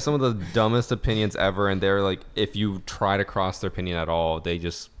 Like, they have some of the dumbest opinions ever, and they're like, if you try to cross their opinion at all, they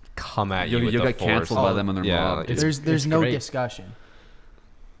just come at you. You'll with get the force. canceled by them when they're Yeah, mobbed. like, dude. it's, There's it's no great. discussion.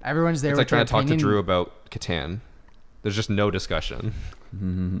 Everyone's there it's with like trying their to talk to opinion. Drew about Catan. There's just no discussion.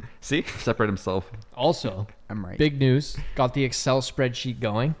 Mhm. See? Separate himself. also I'm right. big news. Got the Excel spreadsheet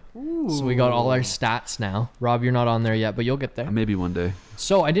going. So we got all our stats now. Rob, you're not on there yet, but you'll get there. Maybe one day.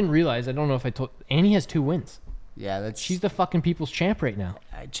 So I didn't realize. I don't know if I told. Annie has 2 wins. Yeah, that's. She's the fucking people's champ right now.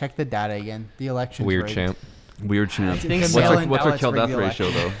 I checked the data again. The election. Weird champ. Weird chance. think What's mail-in her ballots kill rig death the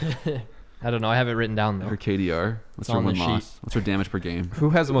ratio though? I don't know. I have it written down Her though. KDR. What's It's her on the win loss? What's her damage per game? Who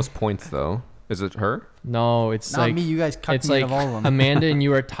has the most points, though? Is it her? No, it's Not like me. You guys cut it's me like out of all of them. Amanda and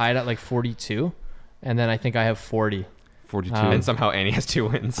you are tied at like 42, and then I think I have 40. 42. And somehow Annie has 2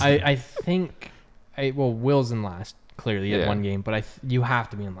 wins. I think well Will's in last clearly at Yeah. 1 game, but you have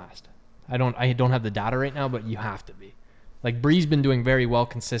to be in last. I don't have the data right now, but you have to be. Like Bree's been doing very well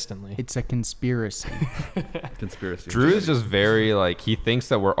consistently. It's a conspiracy. Conspiracy. Drew is just very, like, he thinks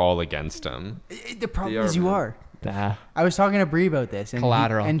that we're all against him. The problem They are, is you man. are. Nah. I was talking to Bree about this, and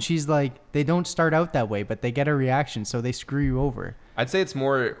Collateral. and she's like, they don't start out that way, but they get a reaction, so they screw you over. I'd say it's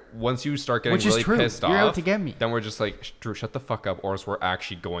more, once you start getting Which is really true. pissed You're off, out to get me. then we're just like, Drew, shut the fuck up, or else we're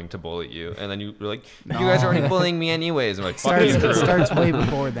actually going to bully you. And then you're like, you guys are already bullying me anyways. I'm like, fuck you, It Drew. starts way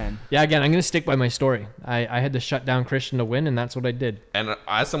before then. Yeah, again, I'm gonna stick by my story. I had to shut down Christian to win, and that's what I did. And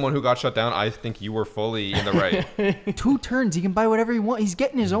as someone who got shut down, I think you were fully in the right. 2 turns, he can buy whatever he wants. He's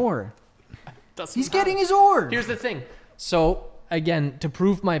getting his ore. He's getting his ore. Here's the thing. So again, to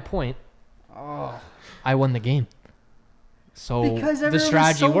prove my point, I won the game. So Because the everyone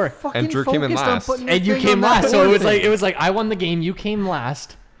strategy was so worked. fucking And Drew came in focused on last. putting their And you thing came on that last, so ore it was thing. like I won the game, you came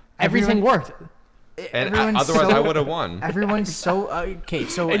last. Everything Everyone- worked, And Everyone's otherwise, so- I would have won. Everyone's so okay.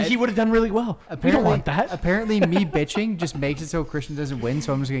 So and he would have done really well. We don't want that. Apparently, me bitching just makes it so Christian doesn't win.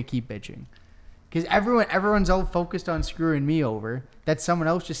 So I'm just gonna keep bitching. Because everyone's all focused on screwing me over. That someone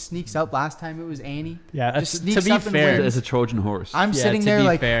else just sneaks up. Last time it was Annie. Yeah, just to sneaks be up and fair, wins. It's a Trojan horse. I'm Yeah, sitting to there be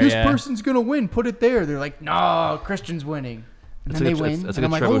like, fair, this yeah. person's gonna win. Put it there. They're like, no, Christian's winning. And It's then like they a- win. it's And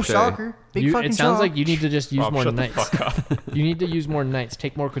I'm like like, a oh, trebuchet. shocker. Big You, fucking it sounds shock. like you need to just use Rob, more shut the knights. fuck up. You need to use more knights.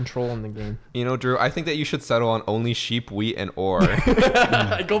 Take more control in the game. You know, Drew, I think that you should settle on only sheep, wheat, and ore.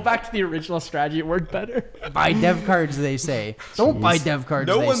 Go back to the original strategy. It worked better. Buy dev cards, they say. Don't buy dev cards,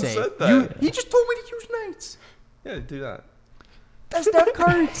 No they one say. said that. He just told me to use knights. Yeah, do that. That's dev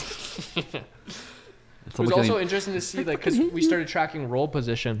cards. It's It was almost also getting- interesting to see, like, because we started tracking role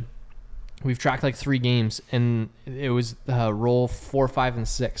position. We've tracked like 3 games, and it was roll 4, 5, and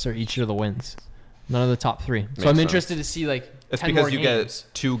 6 are each of the wins. None of the top 3. So Makes I'm sense. interested to see like It's 10 because more you games.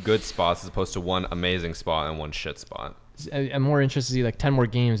 get 2 good spots as opposed to 1 amazing spot and 1 shit spot. I'm more interested to see like 10 more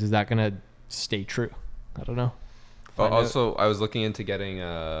games. Is that gonna stay true? I don't know. But Find out. also, I was looking into getting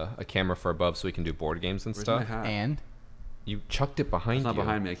a camera for above so we can do board games and Where's my stuff. hat? And You chucked it behind It's not you.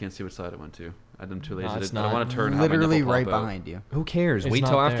 behind me. I can't see which side it went to. I'm too lazy. No, it's I don't not. want to turn. and have my literally nipple right pop out. behind you. Who cares? It's Wait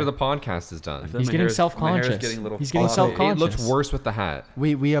till not after there. the podcast is I done. feel He's my getting hair's- my hair's self-conscious. getting a little He's getting floppy. self-conscious. It looks worse with the hat.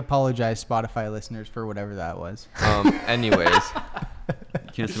 We apologize, Spotify listeners, for whatever that was. Anyways,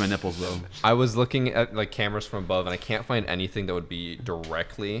 You can't see my nipples though. I was looking at like cameras from above, and I can't find anything that would be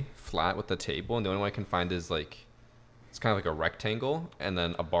directly flat with the table. And the only one I can find is like it's kind of like a rectangle, and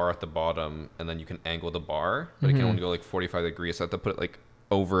then a bar at the bottom, and then you can angle the bar, but it can only go like 45 degrees. So I have to put it like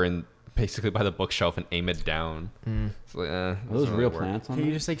over and basically by the bookshelf and aim it down. So like, Are doesn't those really real work. plants on Can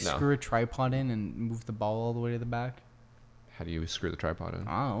you there? just like No. screw a tripod in and move the ball all the way to the back? How do you screw the tripod in?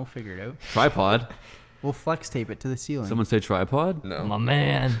 Oh, we'll figure it out. Tripod? We'll flex tape it to the ceiling. Someone say tripod? No. My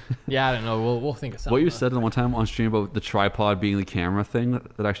man. Yeah, I don't know. We'll think of something. What you said the one time on stream about the tripod being the camera thing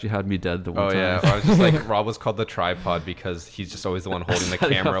that actually had me dead the one Oh time. yeah, I was just like Rob was called the tripod because he's just always the one holding the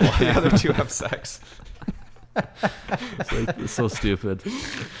camera while the other 2 have sex. It's, like, it's so stupid.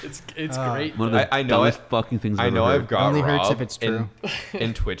 It's great. One of the I know dumbest fucking things I I've know ever I've heard. got Only Rob hurts if it's true.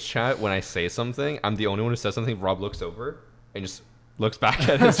 in Twitch chat when I say something. I'm the only one who says something. Rob looks over and just looks back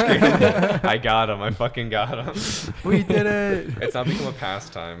at his screen. I got him. I fucking got him. We did it. It's not become a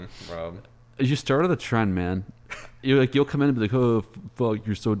pastime, Rob. You started a trend, man. You'll come in and be like, "Oh, fuck,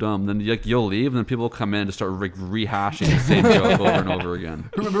 you're so dumb." Then you'll leave, and then people will come in and start like rehashing the same joke over and over again.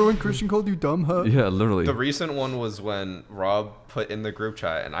 Remember when Christian called you dumb, huh? Yeah, literally. The recent one was when Rob put in the group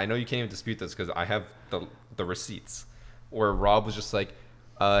chat, and I know you can't even dispute this because I have the receipts, where Rob was just like,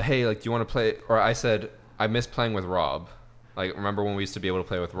 "Hey, like, do you want to play?" Or I said, "I miss playing with Rob." Like, remember when we used to be able to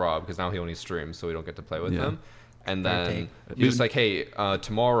play with Rob because now he only streams, so we don't get to play with Yeah. him. And Fair then take. he was like, "Hey,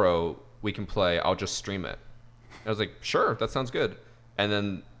 tomorrow we can play. I'll just stream it." I was like, "Sure, that sounds good." And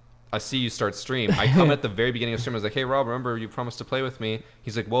then I see you start stream. I come at the very beginning of stream. I was like, "Hey, Rob, remember you promised to play with me?"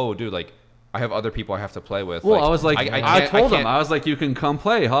 He's like, "Whoa, dude, like, I have other people I have to play with." Well, I was like, I can't- told him, can't- I was like, you can come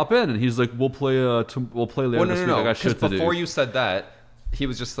play, hop in, and he's like, we'll play later Well, this week. I got shit to do. before you said that, he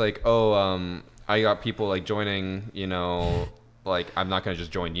was just like, "Oh, I got people like joining. You know, like I'm not gonna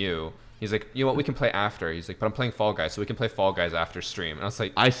just join you." He's like, "You know what? We can play after." He's like, "But I'm playing Fall Guys, so we can play Fall Guys after stream." And I was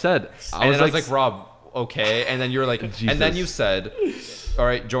like, I said, I was like, "Rob, okay." And then you're like, and then Jesus. you said, "All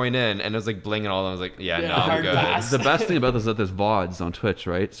right, join in." And it was like Bling and all. And I was like, "Yeah, Yeah, no, I'm hard good." pass. the best thing about this is that there's VODs on Twitch,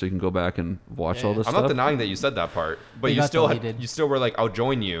 right? So you can go back and watch all this I'm stuff. not denying that you said that part, but They you got still deleted. you still were like, "I'll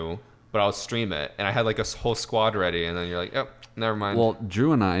join you, but I'll stream it." And I had like a whole squad ready, and then you're like, "Yep, never mind." Well,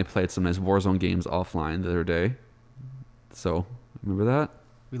 Drew and I played some nice Warzone games offline the other day. So remember that?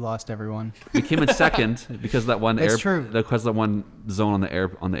 We lost everyone. We came in second because that one That's true. because that one zone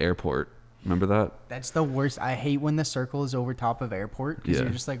on the airport. Remember that? That's the worst. I hate when the circle is over top of airport because Yeah.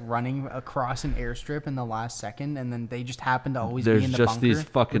 you're just like running across an airstrip in the last second, and then they just happen to always There's be in the just bunker, these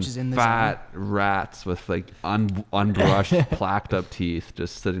fucking which is in the zone. fat rats with like unbrushed, plaqued up teeth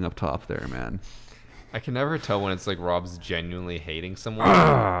just sitting up top there, man. I can never tell when it's like Rob's genuinely hating someone.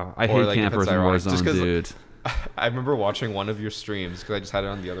 I Or, hate like, if campers it's in ironic. Just Warzone, 'cause, dude. I remember watching one of your streams because I just had it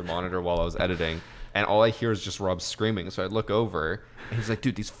on the other monitor while I was editing, and all I hear is just Rob screaming. So I look over, and he's like,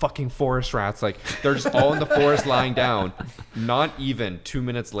 "Dude, these fucking forest rats! Like, they're just all in the forest lying down." Not even 2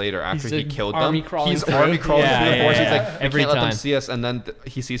 minutes later, after He's, he like, killed army them, crawling he's through. army crawling Yeah, through the yeah, forest. yeah. He's like, "We Every can't let them time. see us." And then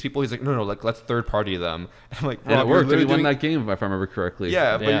he sees people. He's like, "No, like let's third party them." And I'm like, And it "Rob, you're worked. We literally won doing that game, if I remember correctly.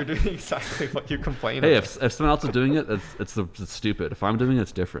 yeah, but Yeah. you're doing exactly what you complain Hey, about." if someone else is doing it, it's stupid. If I'm doing it,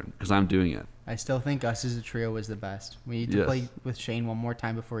 it's different because I'm doing it. I still think us as a trio was the best. We need to Yes. play with Shane one more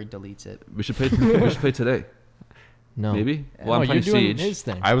time before he deletes it. We should play. We should play today. No. Maybe. Yeah. Well, I'm No, playing you're doing Siege. his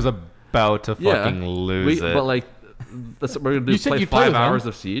thing. I was about to fucking lose it. But like, we're gonna do You said play you'd play 5 with him. hours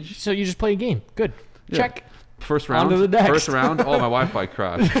of Siege. So you just play a game. Good. Yeah. Check. First round. On to the next. First round. Oh, my Wi-Fi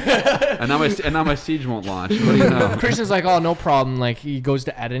crashed. and now my Siege won't launch. What do you know? Christian's like, oh, no problem. Like, he goes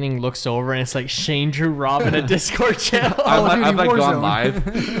to editing, looks over, and it's like Shane Drew Rob in a Discord channel. I've like gone Warzone.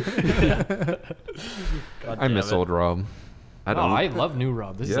 live. I miss old Rob. I Oh, don't. I love new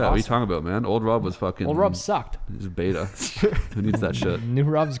Rob. This is What are you awesome. talking about, man? Old Rob was fucking. Old Rob sucked. He's beta. Who needs that shit? New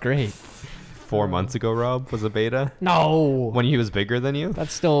Rob's great. 4 months ago, Rob was a beta No. when he was bigger than you.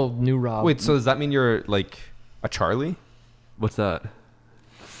 That's still new Rob. Wait, so does that mean you're like a Charlie? What's that?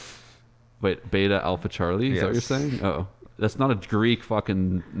 Wait, Beta Alpha Charlie? Is that what you're Yes. saying? Oh, that's not a Greek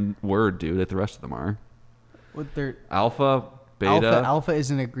fucking word, dude. Like the rest of them are. What they're Alpha, Beta. Alpha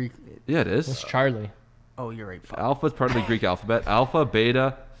isn't a Greek. Yeah, it It's is. Charlie. Oh, you're right. Fuck. Alpha is part of the Greek alphabet. Alpha,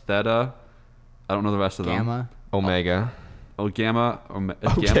 Beta, Theta. I don't know the rest of them. Gamma. Omega. Oh, Gamma.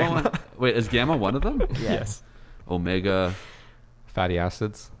 Is Gamma one? Wait, is Gamma one of them? Yes. Omega, Fatty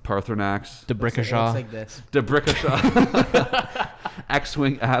acids. Parthenax, The Looks Brickashaw. like this. Debrickashaw,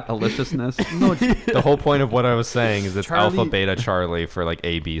 X-Wing at Aliciousness. No, it's The whole point of what I was saying is it's Charlie- Alpha, Beta, Charlie for like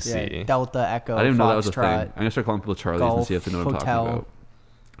A, B, C. yeah, Delta, Echo, I didn't even know that was a thing. Foxtrot, I'm gonna start calling people Charlies and Golf, see if they know what I'm Hotel. talking about.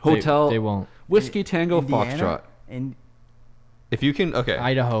 They- Hotel, They won't. Whiskey Tango, Indiana, Foxtrot. and If you can, okay.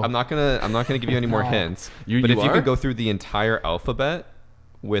 Idaho. I'm not gonna give you any more No. hints. You- but you if you are? could go through the entire alphabet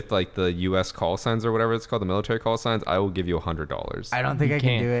with like the U.S. call signs or whatever it's called, the military call signs, I will give you $100. I don't think You I can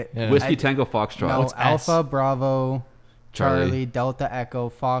can't. do it. Yeah. Whiskey I- Tango, Foxtrot. No, What's S? Alpha, Bravo, Charlie. Charlie, Delta, Echo,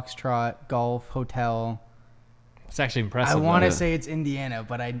 Foxtrot, Golf, Hotel. It's actually impressive. I want to yeah. say it's Indiana,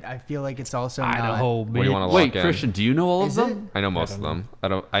 but I feel like it's also Idaho. What do you want to Wait, lock in? Christian, do you know all Is of it? them? I know most of them.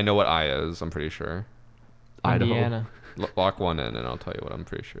 I know what I is. I'm pretty sure. Idaho. Indiana. Lock one in, and I'll tell you what I'm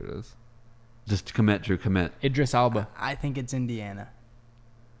pretty sure it is. Just commit, Drew. Commit. Idris Alba. I think it's Indiana.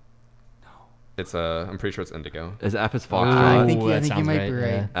 It's I'm pretty sure it's Indigo. Is F is I Foxtrot? think you that might sounds be right,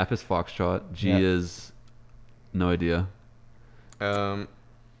 right. yeah. F is Foxtrot. G Yeah. is no idea.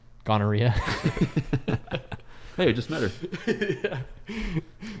 Gonorrhea. Hey, it just met her.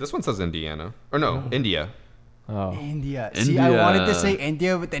 This one says Indiana, or no, India. Oh. India. See, I wanted to India. say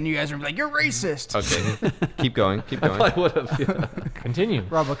India, but then you guys were like, "You're racist." Okay, keep going. Keep I going. probably would have. Yeah. Continue.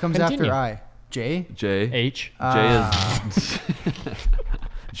 Rob, what comes Continue. after I? J. J. H. J is.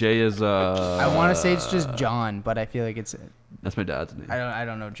 J is. I want to say it's just John, but I feel like it's. That's my dad's name. I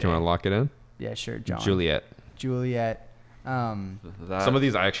don't know J. Do you want to lock it in? Yeah, sure, John. Juliet. Juliet. That, Some of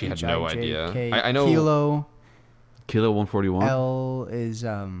these I actually had no idea. I know Kilo. Kilo 141. L is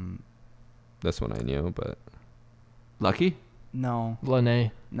this one I knew, but Lucky. no,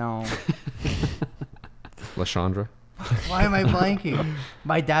 Lene. no. Lashandra. Why am I blanking?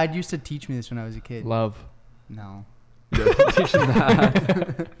 My dad used to teach me this when I was a kid. Love. No. Teaching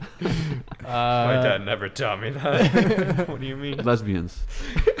that. never taught me that. What do you mean? Lesbians.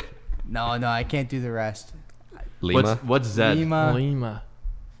 No, I can't do the rest. Lima. What's Z? Lima. Lima.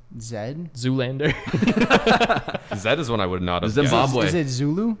 Zed. Zoolander. Zed is one I would not have Zimbabwe. guessed. Boy. Is it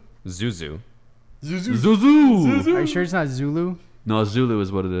Zulu? Zuzu. Zuzu. Are you sure it's not Zulu? No, Zulu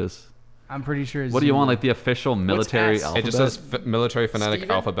is what it is. I'm pretty sure it's What do you Zulu. want? Like the official military S? alphabet? It just says military phonetic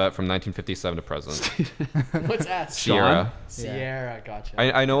Steven? alphabet from 1957 to present. What's S? Sierra. Sierra. Gotcha.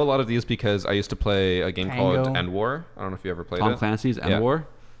 I know a lot of these because I used to play a game called Tango. End War. I don't know if you ever played Tom it. Clancy's End Yeah. War.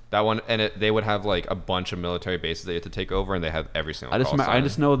 That one, and they would have like a bunch of military bases they had to take over, and they had every single. I just call I sign.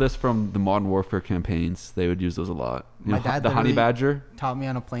 just know this from the Modern Warfare campaigns. They would use those a lot. You My know, dad the honey literally- badger. Taught me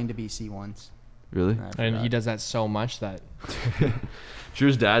on a plane to BC once. Really? I and forgot. he does that so much that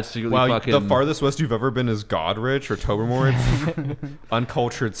Drew's dad secretly Wow, fucking. the farthest west you've ever been is Godrich or Tobermory.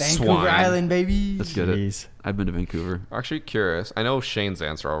 Uncultured Vancouver swine. Island, baby. Let's get it. Jeez. I've been to Vancouver. I'm actually curious. I know Shane's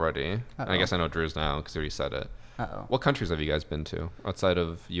answer already. And I Uh-oh. guess I know Drew's now because he already said it. Uh-oh. What countries have you guys been to outside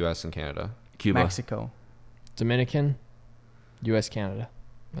of U.S. and Canada? Cuba. Mexico. Dominican, U.S., Canada.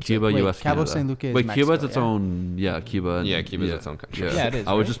 That's Cuba, Wait, U.S., Cabo Canada. San Lucas is Wait, Cuba's Mexico, its yeah? own. Yeah, Cuba. and- Yeah, Cuba's its own country. Yeah, Yeah, it is,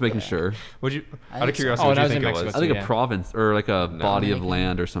 I was right? just making Yeah. sure. Would you, I out of think so. curiosity, Oh, what do that you was think in it was? Mexico. I think Yeah. a province or like a No. body of Dominican.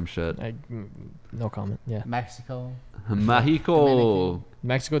 land or some shit. no comment. Yeah. Mexico. Mexico,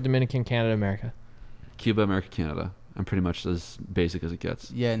 Mexico, Dominican, Canada, America. Cuba, America, Canada. I'm pretty much as basic as it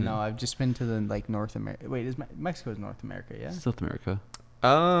gets. Yeah, no, I've just been to the like North America. Wait, is Mexico's North America? Yeah. South America.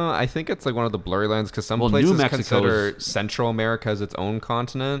 I think it's like one of the blurry lines because some Well, New places Mexico consider is- Central America as its own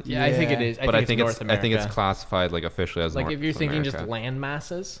continent. Yeah, I think it Yeah. is. But I think North it's America. I think it's classified like officially as like North if you're thinking just America. land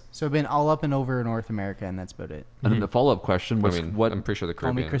masses. So I've been all up and over North America, and that's about it. And then the follow-up question I was, mean, what I'm pretty sure the Call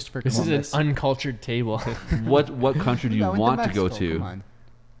me Caribbean. Christopher This Columbus. is an uncultured table. what country do you I went want to go Mexico, to? Come on.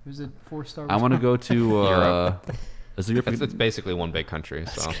 It was a 4-star. I want to go to. Europe. Is it Europe? It's basically one big country.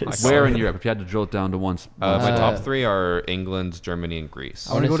 So I call Where it- in Europe? If you had to drill it down to one. My Uh, top three are England, Germany, and Greece.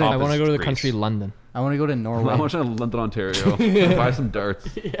 I want to go to. Top I want to is go to the Greece. country London. I want to go to I Norway. want to go to London, Ontario. Buy some darts.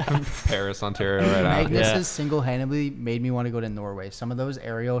 Paris, Ontario, right out. Magnus Yeah. has single-handedly made me want to go to Norway. Some of those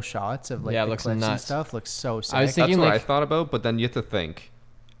aerial shots of like Yeah, it the looks cliffs and nuts. stuff looks so sick. I was That's thinking, what like- I thought about, but then you have to think,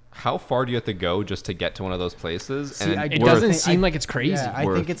 how far do you have to go just to get to one of those places? See, I and It Worth. doesn't I- seem like it's crazy. Yeah, I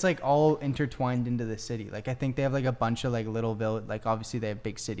Worth. think it's like all intertwined into the city. Like I think they have like a bunch of like little village. Like obviously they have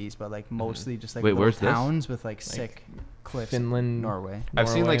big cities, but like mostly just like Wait, little where's this? towns with like sick cliffs. Finland. Norway. I've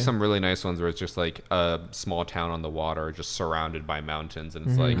seen Norway. like some really nice ones where it's just like a small town on the water, just surrounded by mountains, and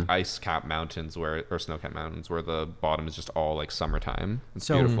it's like ice-capped mountains or snow-capped mountains where the bottom is just all like summertime. It's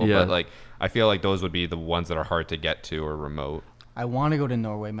So- beautiful, Yeah. but like I feel like those would be the ones that are hard to get to or remote. I want to go to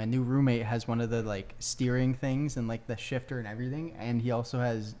Norway. My new roommate has one of the like steering things and like the shifter and everything, and he also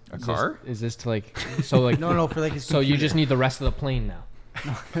has A car? Is this to like so like no for like his. so you computer. just need the rest of the plane now?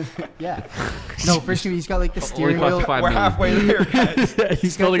 Yeah. No, first he's got like the Only steering costs wheel. 5 million. there, guys.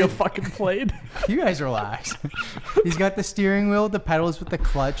 He's got building a the- fucking plane. You guys relax. He's got the steering wheel, the pedals with the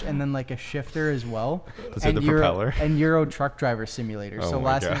clutch, and then like a shifter as well. Does it have the propeller? And Euro Truck Driver Simulator. Oh so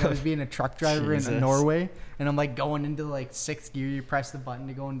my last week I God. was being a truck driver in Jesus. Norway, and I'm like going into like 6th gear. You press the button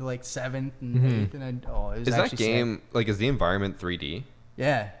to go into like 7th and 8th, and it was Is that actually sick. game like is the environment 3D?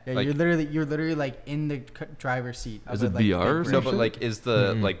 Yeah, like- you're literally like in the driver's seat. Is of it like, VR or big No, some but shit? like is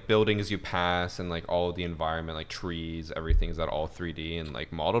the like buildings you pass and like all the environment, like trees, everything, is that all 3D and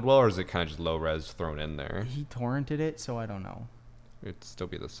like modeled well, or is it kind of just low res thrown in there? He torrented it, so I don't know. It'd still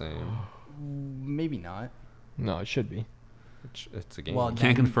be the same. Maybe not. No, it should be. It's a game. Well, Can't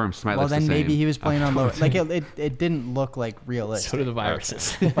then- confirm. Smite Well, looks then the same. maybe he was playing on low. Like it didn't look like realistic. So do the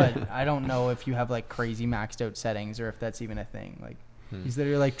viruses. But I don't know if you have like crazy maxed out settings or if that's even a thing. Like Hmm. he's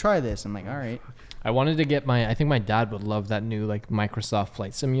literally like, try this. I'm like, all right. I wanted to get I think my dad would love that new like Microsoft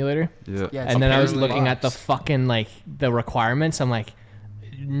Flight Simulator. Yeah. Yeah, it's And then I was apparently looking at the box. fucking like the requirements. I'm like,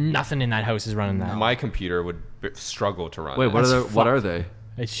 nothing in that house is running that. My computer would struggle to run. Wait, it. what That's are what are fucked.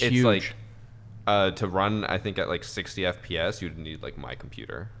 they? It's It's huge. like to run. I think at like 60 FPS, you'd need like my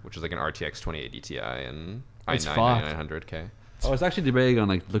computer, which is like an RTX 2080 Ti and It's i9 fucked. 9900K. I was actually debating on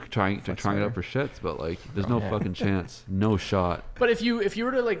like trying it out for shits, but like there's no Yeah. fucking chance, no shot. But if you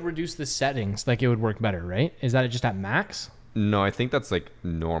were to like reduce the settings, like it would work better, right? Is that just at max? No, I think that's like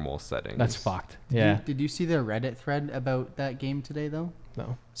normal settings. That's fucked. Did Yeah. you- Did you see the Reddit thread about that game today though?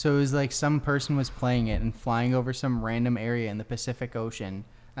 No. So it was like some person was playing it and flying over some random area in the Pacific Ocean,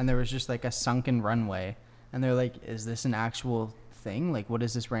 and there was just like a sunken runway, and they're like, "Is this an actual thing? Like, what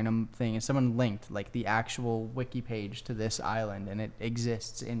is this random thing?" And someone linked like the actual wiki page to this island, and it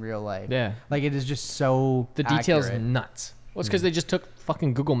exists in real life. Yeah. Like it is just so The details accurate. nuts. Well, it's because they just took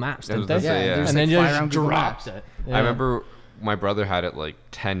fucking Google Maps, I was didn't they? gonna say, yeah. there's, And like, then fly just around Google dropped Maps. it. I Yeah. remember my brother had it like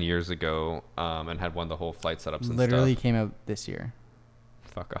 10 years ago, and had one of the whole flight setups and Literally stuff. came out this year.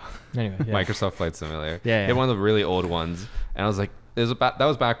 Fuck off. Anyway, yeah. Microsoft Flight Simulator. Yeah, He yeah. had one of the really old ones, and I was like, that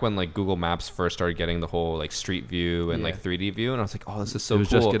was back when like Google Maps first started getting the whole like Street View and Yeah. like 3D view, and I was like, oh, this is so It was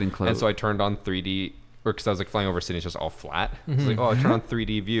cool. just getting clout. And so I turned on 3D, or because I was like flying over a city, it's just all flat. I was like, oh, I turned on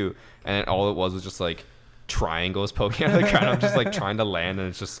 3D view, and all it was just like triangles poking out of the ground. I'm just like trying to land, and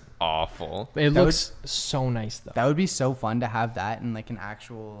it's just awful. It That looks so nice though. That would be so fun to have that in like an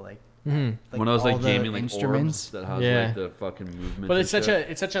actual like. Mhm. Like One of those all like the gaming like instruments. orbs that has Yeah. like the fucking movement. But and it's such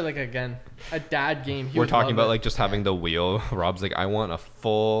shit. a like again a dad game. He We're would talking love about it. like just having the wheel. Rob's like, I want a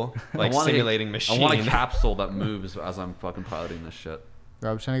full like I want simulating machine. I want a capsule that moves as I'm fucking piloting this shit.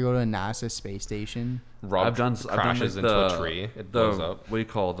 Rob's trying to go to a NASA space station. Rob I've done crashes like, into the, a tree. It the, blows up. What do you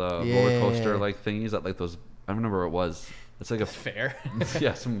call the Yeah. roller coaster like thingies that like those? I don't remember what it was. It's like a fair.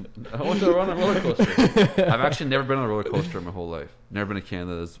 yeah. I want to run a roller coaster. I've actually never been on a roller coaster in my whole life. Never been to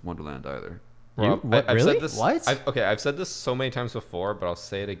Canada's Wonderland either. Rob, What, I've really? said this. What? I've said this so many times before, but I'll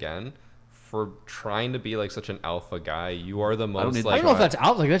say it again. For trying to be like such an alpha guy, you are the most need- I like. don't know if that's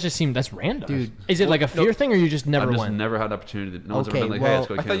out. Like that just seemed that's random. Dude. Is it like a fear thing or you just never I've just went? never had the opportunity. No one's Okay, ever been like, hey, well, let's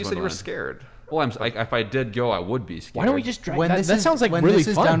go to I thought you Canada's said you were Wonderland. scared. Well, if I did go, I would be scared. Why don't we just drag When that? this That is, sounds like when really this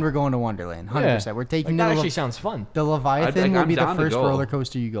is fun. done, we're going to Wonderland. 100%. We're Like, taking that the actually sounds fun. the Leviathan will I'm be the down to first go. roller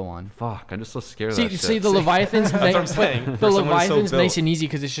coaster you go on. Fuck, I'm just so scared of See, that see shit. the Leviathan's what I'm nice, saying. the For someone so Leviathan's built. nice and easy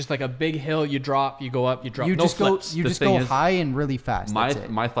because it's just like a big hill. You drop, you go up, you drop. You no just flips. go. You The just thing go is, high and really fast. my That's it.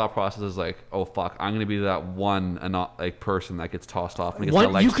 my thought process is like, oh fuck, I'm gonna be that one and not like person that gets tossed off and gets One-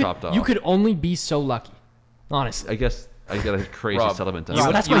 their legs you could chopped off. you could only be so lucky, honestly. I guess I got a crazy Rob, settlement. you test.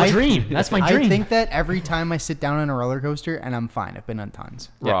 would- That's my I- dream. That's my I dream. think that every time I sit down on a roller coaster, and I'm fine. I've been on tons.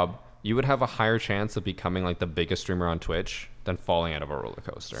 Yeah. Rob, you would have a higher chance of becoming like the biggest streamer on Twitch than falling out of a roller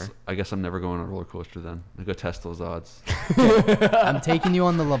coaster. I guess I'm never going on a roller coaster then. I go test those odds. I'm taking you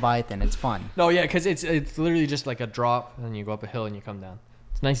on the Leviathan. It's fun. No, yeah, because it's literally just like a drop, and then you go up a hill and you come down.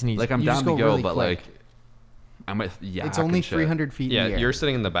 It's nice and easy. Like I'm You down just to go go, really but quick. like I might. Yeah, It's only 300 feet Yeah, in the air. you're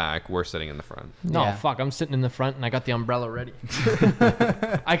sitting in the back. We're sitting in the front. No, Yeah. fuck. I'm sitting in the front and I got the umbrella ready.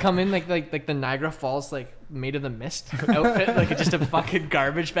 I come in like the Niagara Falls like made of the mist outfit, like just a fucking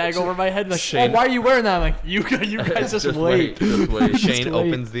garbage bag over my head. Like, Shane- oh, why are you wearing that? I'm like, you guys just wait. Just wait. Shane wait.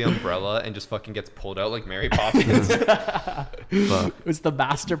 opens the umbrella and just fucking gets pulled out like Mary Poppins. Fuck. It was the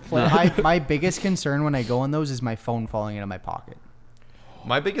master plan. my biggest concern when I go on those is my phone falling into my pocket.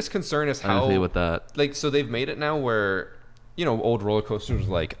 My biggest concern is I don't how feel with that. like so they've made it now where old roller coasters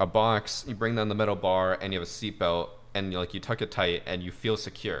like a box, you bring down the metal bar and you have a seatbelt and you tuck it tight and you feel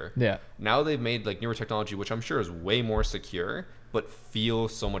secure. Yeah. Now they've made like newer technology which I'm sure is way more secure but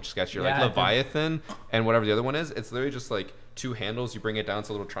feels so much sketchier. Yeah, Like Leviathan and whatever the other one is, it's literally just like two handles, you bring it down, it's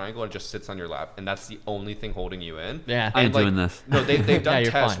a little triangle and it just sits on your lap and that's the only thing holding you in. Yeah. I ain't And, like, doing this. No, they've Yeah, done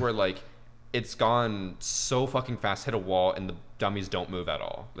you're tests fine. where like it's gone so fucking fast, hit a wall, and the dummies don't move at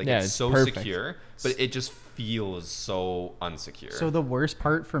all. Like Yeah, it's it's so perfect. secure, but it just feels so unsecure. So the worst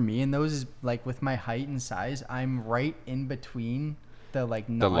part for me in those is like with my height and size, I'm right in between the like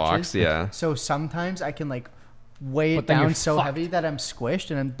the notches. locks, yeah. So sometimes I can like weigh But it then you're down so fucked. heavy that I'm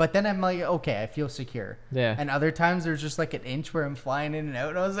squished, but then I'm like, okay, I feel secure. Yeah. And other times there's just like an inch where I'm flying in and out,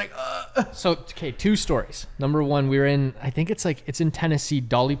 and I was like, ugh. So, okay, two stories. Number one, we were in, I think it's in Tennessee.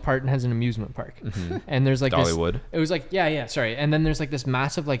 Dolly Parton has an amusement park. And there's like Dollywood. This, it was like, yeah, sorry. And then there's like this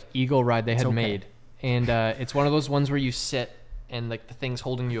massive like eagle ride they had okay. made. And it's one of those ones where you sit and like the thing's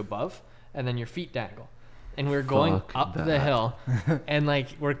holding you above and then your feet dangle. And we were going Fuck up the that. hill and like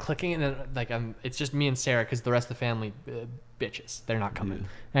we're clicking and then like it's just me and Sarah because the rest of the family bitches. They're not coming.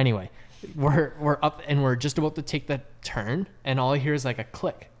 Anyway, we're up and we're just about to take the turn and all I hear is like a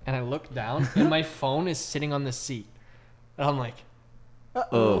click and I look down and my phone is sitting on the seat and I'm like,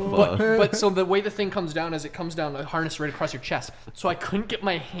 Oh fuck. but so the way the thing comes down is it comes down a harness right across your chest. So I couldn't get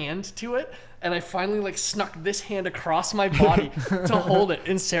my hand to it, and I finally like snuck this hand across my body to hold it.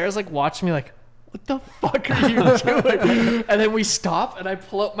 And Sarah's like watching me like, what the fuck are you doing? And then we stop, and I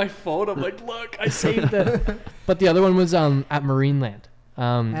pull out my phone. I'm like, look, I saved it. But the other one was at Marineland.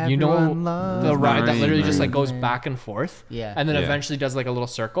 You know Everyone loves the ride that literally just like Marineland. goes back and forth, Yeah. and then Yeah. eventually does like a little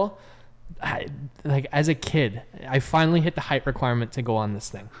circle. Like as a kid, I finally hit the height requirement to go on this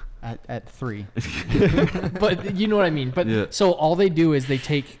thing. At 3. But you know what I mean. But Yeah. so all they do is they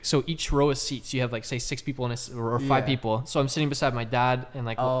take so each row of seats you have like say 6 people in or 5 Yeah. people. So I'm sitting beside my dad and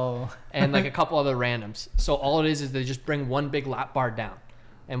like Oh. and like a couple other randoms. So all it is they just bring one big lap bar down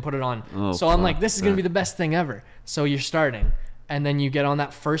and put it on. Oh, so I'm like, fuck this is gonna be that. the best thing ever. So you're starting, and then you get on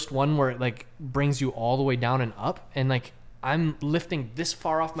that first one where it like brings you all the way down and up, and like I'm lifting this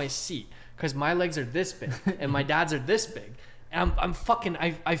far off my seat because my legs are this big and my dad's are this big. And I'm fucking,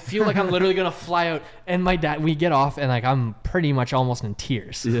 I feel like I'm literally gonna fly out. And my dad, we get off and like I'm pretty much almost in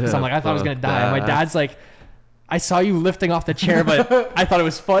tears. Yeah, So I'm like, I thought I was gonna fuck die. And my that. dad's like, I saw you lifting off the chair, but I thought it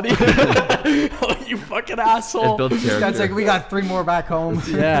was funny. Oh, you fucking It asshole. builds character. That's like, we got 3 more back home.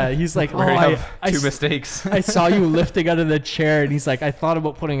 Yeah, he's like, oh, We're gonna have I two s- mistakes. I saw you lifting out of the chair, and he's like, I thought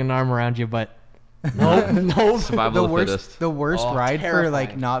about putting an arm around you, but no. Survival of the fittest. The worst Oh, ride for like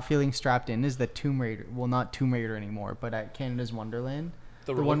terrifying. not feeling strapped in is the Tomb Raider. Well, not Tomb Raider anymore, but at Canada's Wonderland,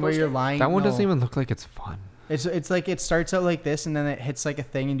 The the roller one where you're coaster? lying. That one no. doesn't even look like it's fun. It's like it starts out like this, and then it hits like a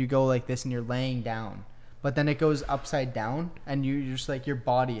thing, and you go like this, and you're laying down, but then it goes upside down, and you're just like your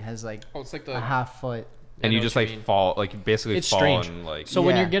body has like Oh, it's like a the. half foot. I And you know just what like you mean. fall, like you basically It's fall strange. and like. So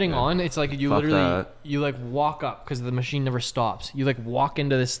when Yeah. you're getting Yeah. on, it's like you Fuck literally that. you like walk up because the machine never stops. You like walk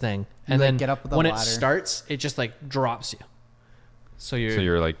into this thing, and like, then get up with a when it ladder. starts, it just like drops you. So you're, So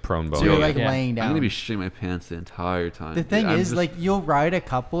you're like prone bone. So you're Yo, like yeah. laying I'm down. gonna be shitting my pants the entire time. The thing dude. I'm is, just- like, you'll ride a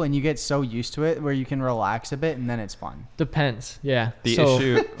couple, and you get so used to it where you can relax a bit, and then it's fun. depends. Yeah. The so,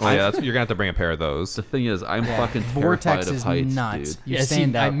 issue. Oh yeah, that's, you're gonna have to bring a pair of those. the thing is, I'm Yeah. fucking Vortex terrified of is heights, nuts. dude. You yeah,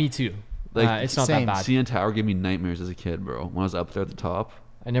 stand up. me too. Like, It's not same. that bad. CN Tower gave me nightmares as a kid, bro. When I was up there at the top.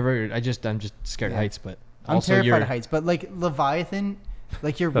 I'm just scared of Yeah. heights, but I'm also terrified you're, of heights, but like Leviathan,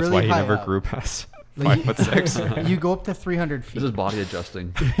 like you're That's really why he high never up. grew past Like, 5'6". You go up to 300 This feet. is body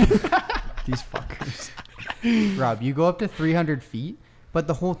adjusting. These fuckers. Rob, you go up to 300 feet, but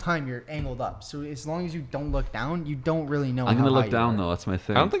the whole time you're angled up. So as long as you don't look down, you don't really know. I'm how gonna high look you down are. though. That's my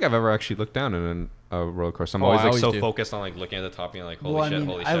thing. I don't think I've ever actually looked down in a roller coaster. I'm Oh, always I like always so do. focused on like looking at the top, being like, holy Well, I shit, mean,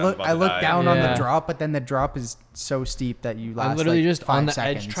 holy shit. I I'm look, about I to look die. down on Yeah. the drop, but then the drop is so steep that you last I'm literally like just 5 on the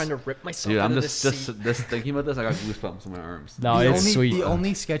seconds. edge trying to rip myself Dude, out I'm of just this seat. this thinking about this. I got goosebumps in my arms. No, the it's only, sweet. The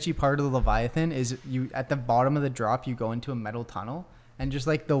only sketchy part of the Leviathan is you at the bottom of the drop, you go into a metal tunnel, and just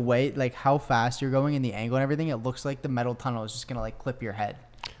like the way, like how fast you're going and the angle and everything, it looks like the metal tunnel is just gonna like clip your head.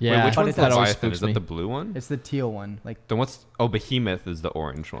 Yeah, Wait, which but one's it does- Leviathan? spooks Is that me. the blue one? It's the teal one. Like Then what's? Oh, Behemoth is the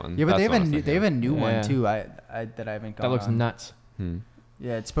orange one. yeah, but they That's have what I a was new, they have thinking. a new Yeah. one too. That I haven't got. That looks on. nuts.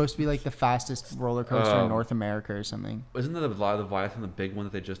 Yeah, it's supposed to be like the fastest roller coaster in North America or something. Isn't the Leviathan the big one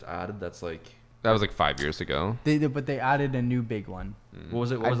that they just added? That's like, That was like 5 years ago. But they added a new big one. what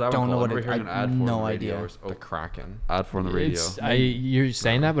was it? What I was that don't one know called? what I remember hearing it- an I ad have for it no on the radio. idea. Or, The Kraken. ad for on the radio. You're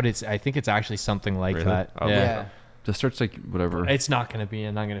saying that, but I think it's actually something like Really? that. Oh, Yeah. Yeah. Just search like whatever. It's not gonna be,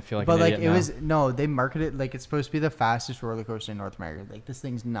 and I'm gonna feel like. But an like idiot it now. was no, they marketed like it's supposed to be the fastest roller coaster in North America. Like this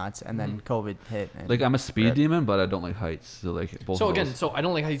thing's nuts, and then COVID hit. And like I'm a speed rip. demon, but I don't like heights. So like both. So of again, those. so I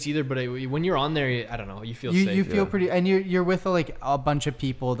don't like heights either, but when you're on there, I don't know, you feel you safe. you feel yeah. pretty, and you're with like a bunch of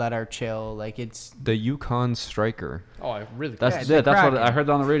people that are chill. Like it's The Yukon Striker. Oh, I really. that's yeah, it. the That's what Kraken. I heard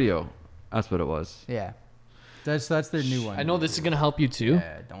that on the radio. That's what it was. yeah, that's their new one. I know this is gonna help you too.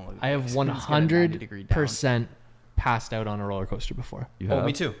 Yeah, don't look. I have it's gonna get a 90-degree down. 100% passed out on a roller coaster before. You Oh, have?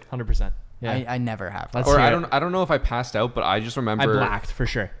 me too. 100%. Yeah. I never have. Let's Or hear I it. don't know if I passed out, but I just I remember blacked for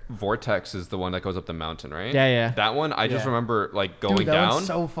sure. Vortex is the one that goes up the mountain, right? Yeah, yeah. That one I just Yeah. remember like going that down, one's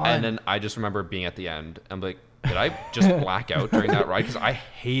so fun. and then I just remember being at the end. I'm like, did I just black out during that ride? Because I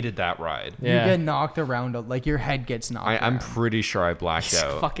hated that ride. Yeah. You get knocked around, like your head gets knocked. I'm around. pretty sure I blacked He's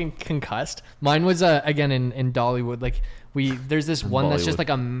out. fucking concussed. Mine was again in Dollywood. Like there's this one that's just Bollywood. like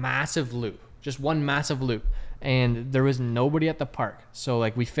a massive loop, just one massive loop, and there was nobody at the park. So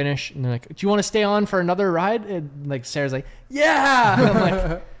like we finish, and they're like, "Do you want to stay on for another ride?" And like Sarah's like, "Yeah." And I'm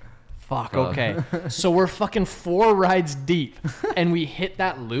like, "Fuck, okay." So we're fucking 4 rides deep, and we hit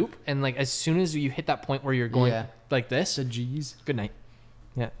that loop, and like as soon as you hit that point where you're going Yeah. like this, The G's. good night.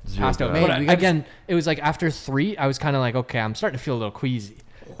 Yeah, Zero passed out. gravity. But Man, we gotta- again, it was like after 3, I was kind of like, okay, I'm starting to feel a little queasy.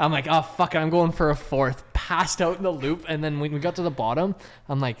 I'm like, oh fuck it, I'm going for a 4th. Passed out in the loop, and then when we got to the bottom,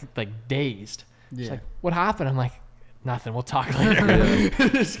 I'm like dazed. She's Yeah. like, what happened? I'm like, nothing. We'll talk later.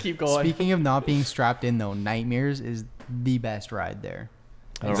 Just keep going. Speaking of not being strapped in though, Nightmares is the best ride there.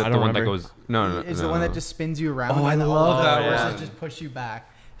 Is it the one that goes? No. It's the one that just spins you around. Oh, I and all love of the that forces one. just push you back.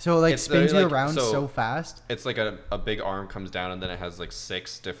 So like It's spins very, you like, around so- so fast. It's like a big arm comes down and then it has like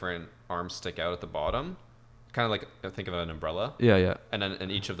 6 different arms stick out at the bottom, kind of like think of an umbrella. Yeah, yeah. And then and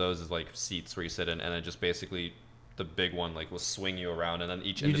each of those is like seats where you sit in, and it just basically the big one like will swing you around, and then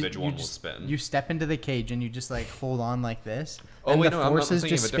each individual one will spin. You step into the cage and you just like hold on like this. Oh, and wait, the no, I'm not forces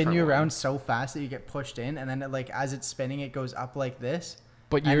thinking of just a spin you different one. around so fast that you get pushed in, and then it, like as it's spinning, it goes up like this.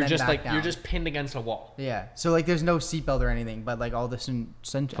 But and you're then just back like down. you're just pinned against a wall. Yeah. So like there's no seatbelt or anything, but like all this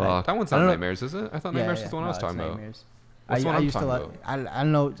Fuck. That one's I not don't know. Nightmares, is it? I thought Nightmares was the one I was talking about. What's the one I I'm used to talking love. I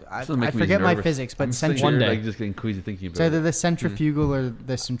don't know. I This doesn't make me forget my nervous. physics, but I'm sitting centri- One here, day. like just getting queasy thinking it's about either it. the centrifugal or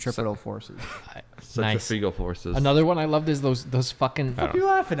the centripetal forces. Nice. Centrifugal forces. Another one I loved is those fucking I What are you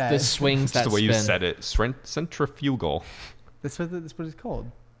laughing at? the swings Just that the way you spin. said it, centrifugal. That's what it's called.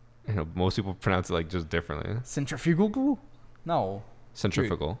 You know, most people pronounce it like just differently. Centrifugal? No.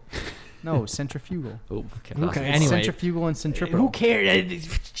 Centrifugal. No, centrifugal. Oh, Okay, that's- anyway. Centrifugal and centripetal. Who cares?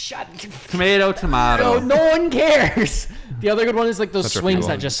 Shut. Tomato, tomato. No one cares. The other good one is like those Centrifugal. swings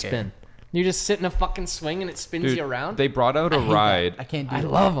that just Okay. spin. You just sit in a fucking swing and it spins Dude, you around. they brought out a I hate that. ride. I can't do I it.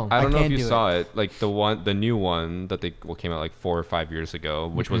 love them. I don't know if can't you do saw it, like the new one that they came out like 4 or 5 years ago,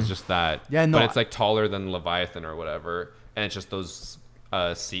 which was just that. Yeah, no, But it's like taller than Leviathan or whatever, and it's just those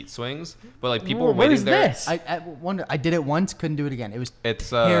seat swings. But like people were What waiting is there. this? I wonder. I did it once, couldn't do it again. It was It's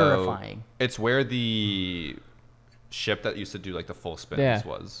terrifying. It's where the ship that used to do like the full spins Yeah.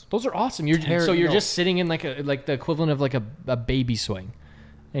 was. Those are awesome. You're Terri- you're no. just sitting in like the equivalent of like a baby swing,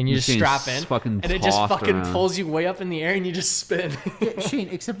 and you Just just getting strap in, fucking and it just tossed fucking around. pulls you way up in the air, and you just spin. Yeah, Shane,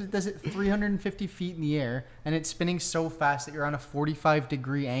 except it does it 350 feet in the air, and it's spinning so fast that you're on a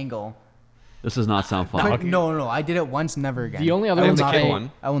 45-degree angle. This does not sound fun. No. I did it once, never again. The only other I will ones not I- go-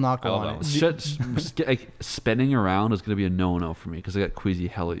 one. I will not go I love on that it. one. Shit, like, spinning around is gonna be a no-no for me because I got queasy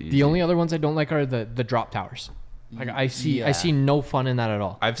hella easy. The only other ones I don't like are the drop towers. Like I see Yeah. no fun in that at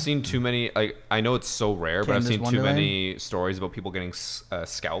all. I've seen too many. Like I know it's so rare, but I've Canada's seen too Wonderland? many stories about people getting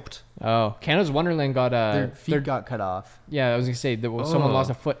scalped. Oh, Canada's Wonderland got Their their feet got cut off. yeah. I was gonna say someone Oh. lost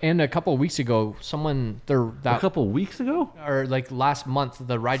a foot, and a couple of weeks ago, someone a that couple weeks ago. or like last month,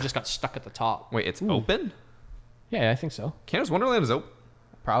 the ride just got stuck at the top. Wait, it's open? Yeah, I think so. Canada's Wonderland is open.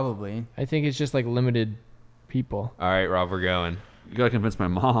 Probably. I think it's just like limited people. All right, Rob, we're going. You gotta convince my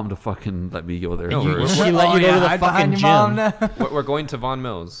mom to fucking let me go there. No, we're- She let you go to the fucking gym. We're going to Von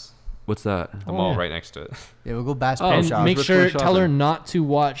Mills, What's that? the Oh, mall yeah. right next to it. Yeah, we'll go Bass Oh, Pro And Shop. make let's sure go tell her shopping. not to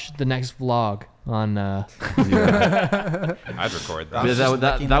watch the next vlog on. Yeah. I'd record Yeah, that. Just that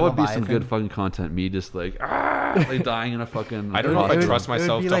licking the would be some good Leviathan. fucking content. Me just like like dying in a fucking. I don't know if It I would- trust it would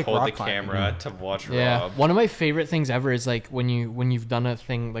myself be to like hold the rock climbing. camera to watch Yeah, Rob. one of my favorite things ever is like when you've done a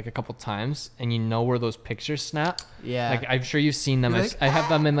thing like a couple times and you know where those pictures snap. Yeah. Like I'm sure you've seen them. You're I've- like, I have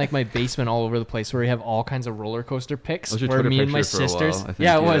them in like my basement all over the place where we have all kinds of roller coaster pics. Was your Where Twitter me and my picture for a while, sisters. I think,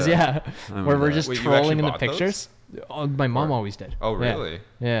 Yeah, it was. yeah. Yeah, I remember where we're that. just Wait, you trolling actually in the bought those? pictures. Oh, my mom Or- always did. Oh, Yeah. really?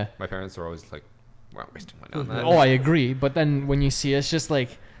 Yeah. My parents were always like, "We're not wasting money on that." Oh, I agree. But then when you see us just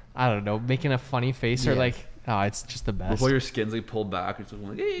like, I don't know, making a funny face or Yeah. like, oh, it's just the best. Before your skin's like pulled back, it's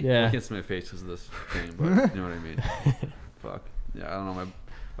like, hey, Yeah. I can't see my face because of this thing, but you know what I mean. Fuck. Yeah, I don't know.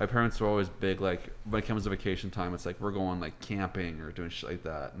 My parents were always big. Like when it comes to vacation time, it's like we're going like camping or doing shit like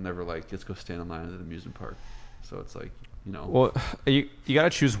that. Never like let's go stand in line at the amusement park. So it's like Well, you got to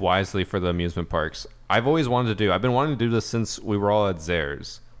choose wisely for the amusement parks. I've always wanted to do. I've been wanting to do this since we were all at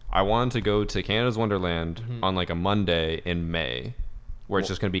Zares. I wanted to go to Canada's Wonderland on like a Monday in May, where it's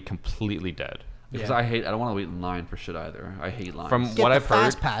just going to be completely dead. because Yeah. I don't want to wait in line for shit either. I hate lines. From Get what the I've heard,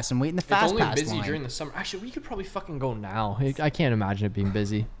 fast pass and wait in the it's fast only pass busy line. during the summer. Actually, we could probably fucking go now. I can't imagine it being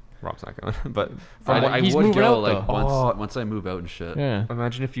busy. Rob's not going. But From what- I he's would moving go out, like though. once I move out and shit. Yeah.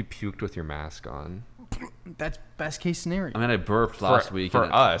 imagine if you puked with your mask on. That's best case scenario. I mean, I burped last for, week. for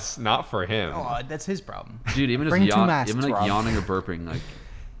and us, not for him. Oh, that's his problem. dude, even Bring just two masks, even like Rob. yawning or burping like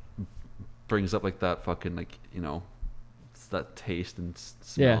brings up like that fucking like it's that taste and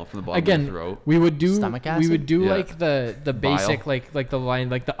smell Yeah. from the bottom Again, of your throat. we would do Stomach we acid? would do Yeah. like the basic Bile. like the line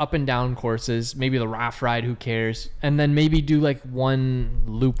like the up and down courses, maybe the raft ride, who cares? And then maybe do like one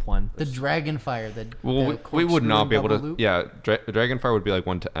loop one. The dragon fire. Well, we would corkscrew not be able to. double loop. Yeah, Dragonfire would be like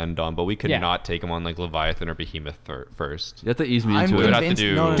one to end on, but we could Yeah. not take him on like Leviathan or Behemoth first. You have to ease me I'm into would it. have to convinced.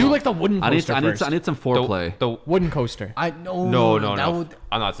 do- No, no, Do no. like the wooden I need coaster first. I need some The- foreplay. the- Wooden coaster. I no. no, that no. would-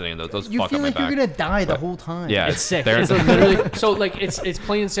 I'm not saying those. Those you fuck feel up like my you're back. gonna die the But- whole time. Yeah, It's sick. They're- It's like literally so like it's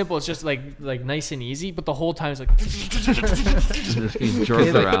plain and simple. It's just like nice and easy, but the whole time it's like Just getting jerked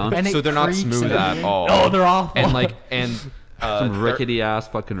Okay, like- around. and it so they're not creaks smooth and at everything. all. oh, they're awful. And like Some they're- rickety ass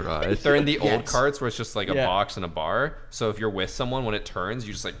fucking ride. They're in the old Yes. carts where it's just like a Yeah. box and a bar. So if you're with someone, when it turns,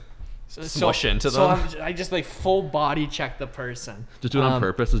 you just like So- smush into so them. I just like full body check the person. Just do it on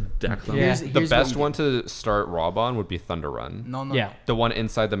purpose. Just deck them. Yeah. Here's the what best we one do. to start Rob on would be Thunder Run. No, no. Yeah. The one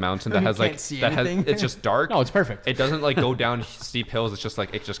inside the mountain that You has like can't see that has anything. it's just dark. No, it's perfect. It doesn't like go down steep hills. It's just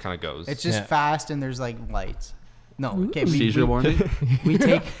like it just kind of goes. It's just Yeah. fast and there's like lights. No, okay. Seizure warning. We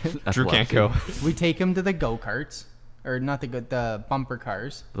take Drew can't Epilepsy. go. we take him to the go karts, or not the bumper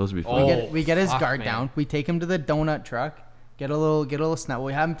cars. Those would be Oh. fun. We get his fuck, guard man. down. We take him to the donut truck. Get a little snack.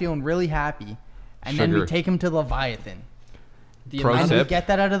 We have him feeling really happy, and then we Sugar. take him to Leviathan. The Pro amount And of- we tip. get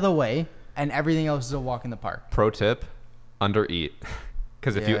that out of the way, and everything else is a walk in the park. Pro tip: under eat.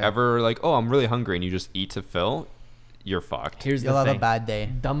 Because if you Yeah. ever like, oh, I'm really hungry, and you just eat to fill, you're fucked. Here's You'll the have thing. a bad day.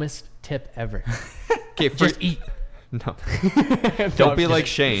 Dumbest tip ever. Okay, Just eat. No, No, don't I'm be like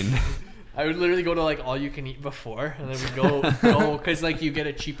kidding. Shane. I would literally go to like all you can eat before, and then we go because like you get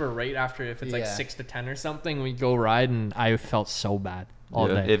a cheaper rate after if it's like Yeah. 6 to 10 or something. We go ride, and I felt so bad all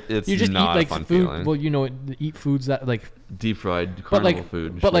Yeah. day. It's you just not eat like a fun food. feeling. Well, you know, eat foods that like, Deep fried but carnival like,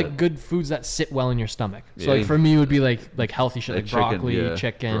 food. and but like shit. good foods that sit well in your stomach. So Yeah. like for me, it would be like healthy shit Like like chicken, broccoli, yeah,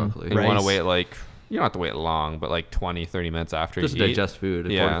 chicken, broccoli. And you want rice. to wait like you don't have to wait long, but like 20, 30 minutes after just you eat. digest food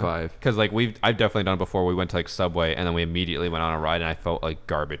at Yeah, 45. because like I've definitely done it before. We went to like Subway, and then we immediately went on a ride, and I felt like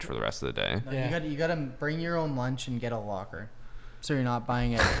garbage for the rest of the day. No, Yeah. You gotta bring your own lunch and get a locker, so you're not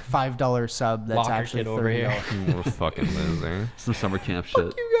buying a $5 sub that's Locker actually kid over $30. here. What a fucking loser. Some summer camp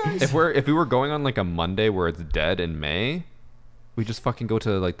shit. If we were going on like a Monday where it's dead in May, we just fucking go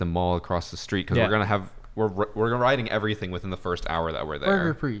to like the mall across the street because Yeah. we're riding everything within the first hour that we're there.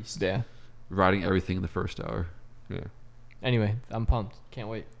 Burger Priest. Yeah. Riding everything in the first hour. Yeah, Anyway, I'm pumped. Can't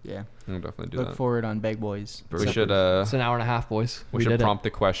wait. Yeah. we'll definitely do Look that. forward on Big Boys. We should It's an hour and a half, boys. we should did prompt the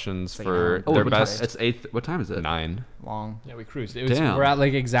questions It's like for an Oh, their what time- best It's 8. What time is it? 9. long. it. Yeah, we cruised. It was, Damn. We're at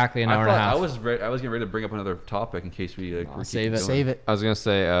like exactly an I hour and a thought half. I was getting ready to bring up another topic in case we I'll were save keeping it. going. Save it. I was gonna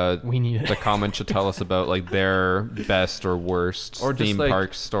say We need it. the comments should tell us about like their best or worst Or just, theme like,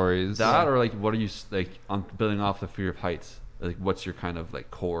 park stories. That or like what are you like on building off the fear of heights? Like what's your kind of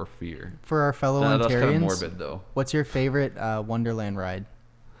like core fear? For our fellow That's kind of Ontarians, morbid though. what's your favorite Wonderland ride?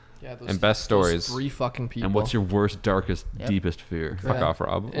 Yeah, those, And best stories. those 3 fucking people. And what's your worst, darkest, Yep. deepest fear? Fuck Yeah. off,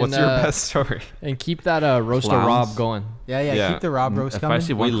 Rob. And, What's your uh, best story? and keep that roaster Clowns. Rob going. Yeah, Yeah. keep the Rob roast If coming. I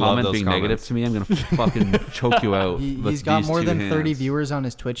see one We love comment those being negative comments. to me, I'm gonna fucking choke you out. with He's got these more two than 30 hands. viewers on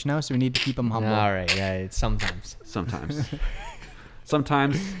his Twitch now, so we need to keep him humble. All right, yeah, it's sometimes. Sometimes.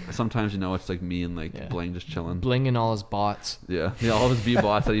 Sometimes you know it's like me and like Yeah. Bling just chilling. Bling and all his bots. Yeah, all of his B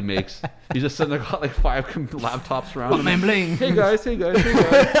bots that he makes. He's just sitting there, got like 5 laptops around him. Man, bling. Hey guys.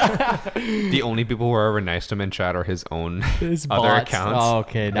 The only people who are ever nice to him in chat are his own His other bots. accounts. Oh,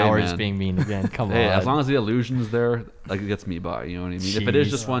 okay. Now Hey, we're just man. being mean again. Come Hey, on. as long as the illusion's there, like it gets me by. You know what I mean? If it is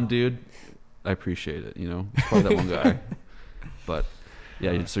Jeez. just one dude, I appreciate it. You know, it's probably that one guy. But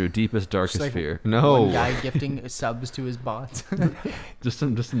yeah, so your deepest, darkest like- fear. No. One guy gifting subs to his bots. Just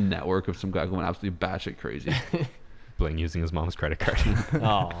a network of some guy going absolutely batshit crazy. Bling using his mom's credit card.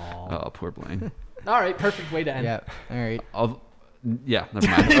 Oh. Oh, poor Blaine. All right. Perfect way to end. Yeah. All right. Yeah, never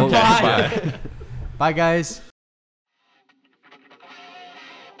mind. Oh, Bye. bye. Bye, guys.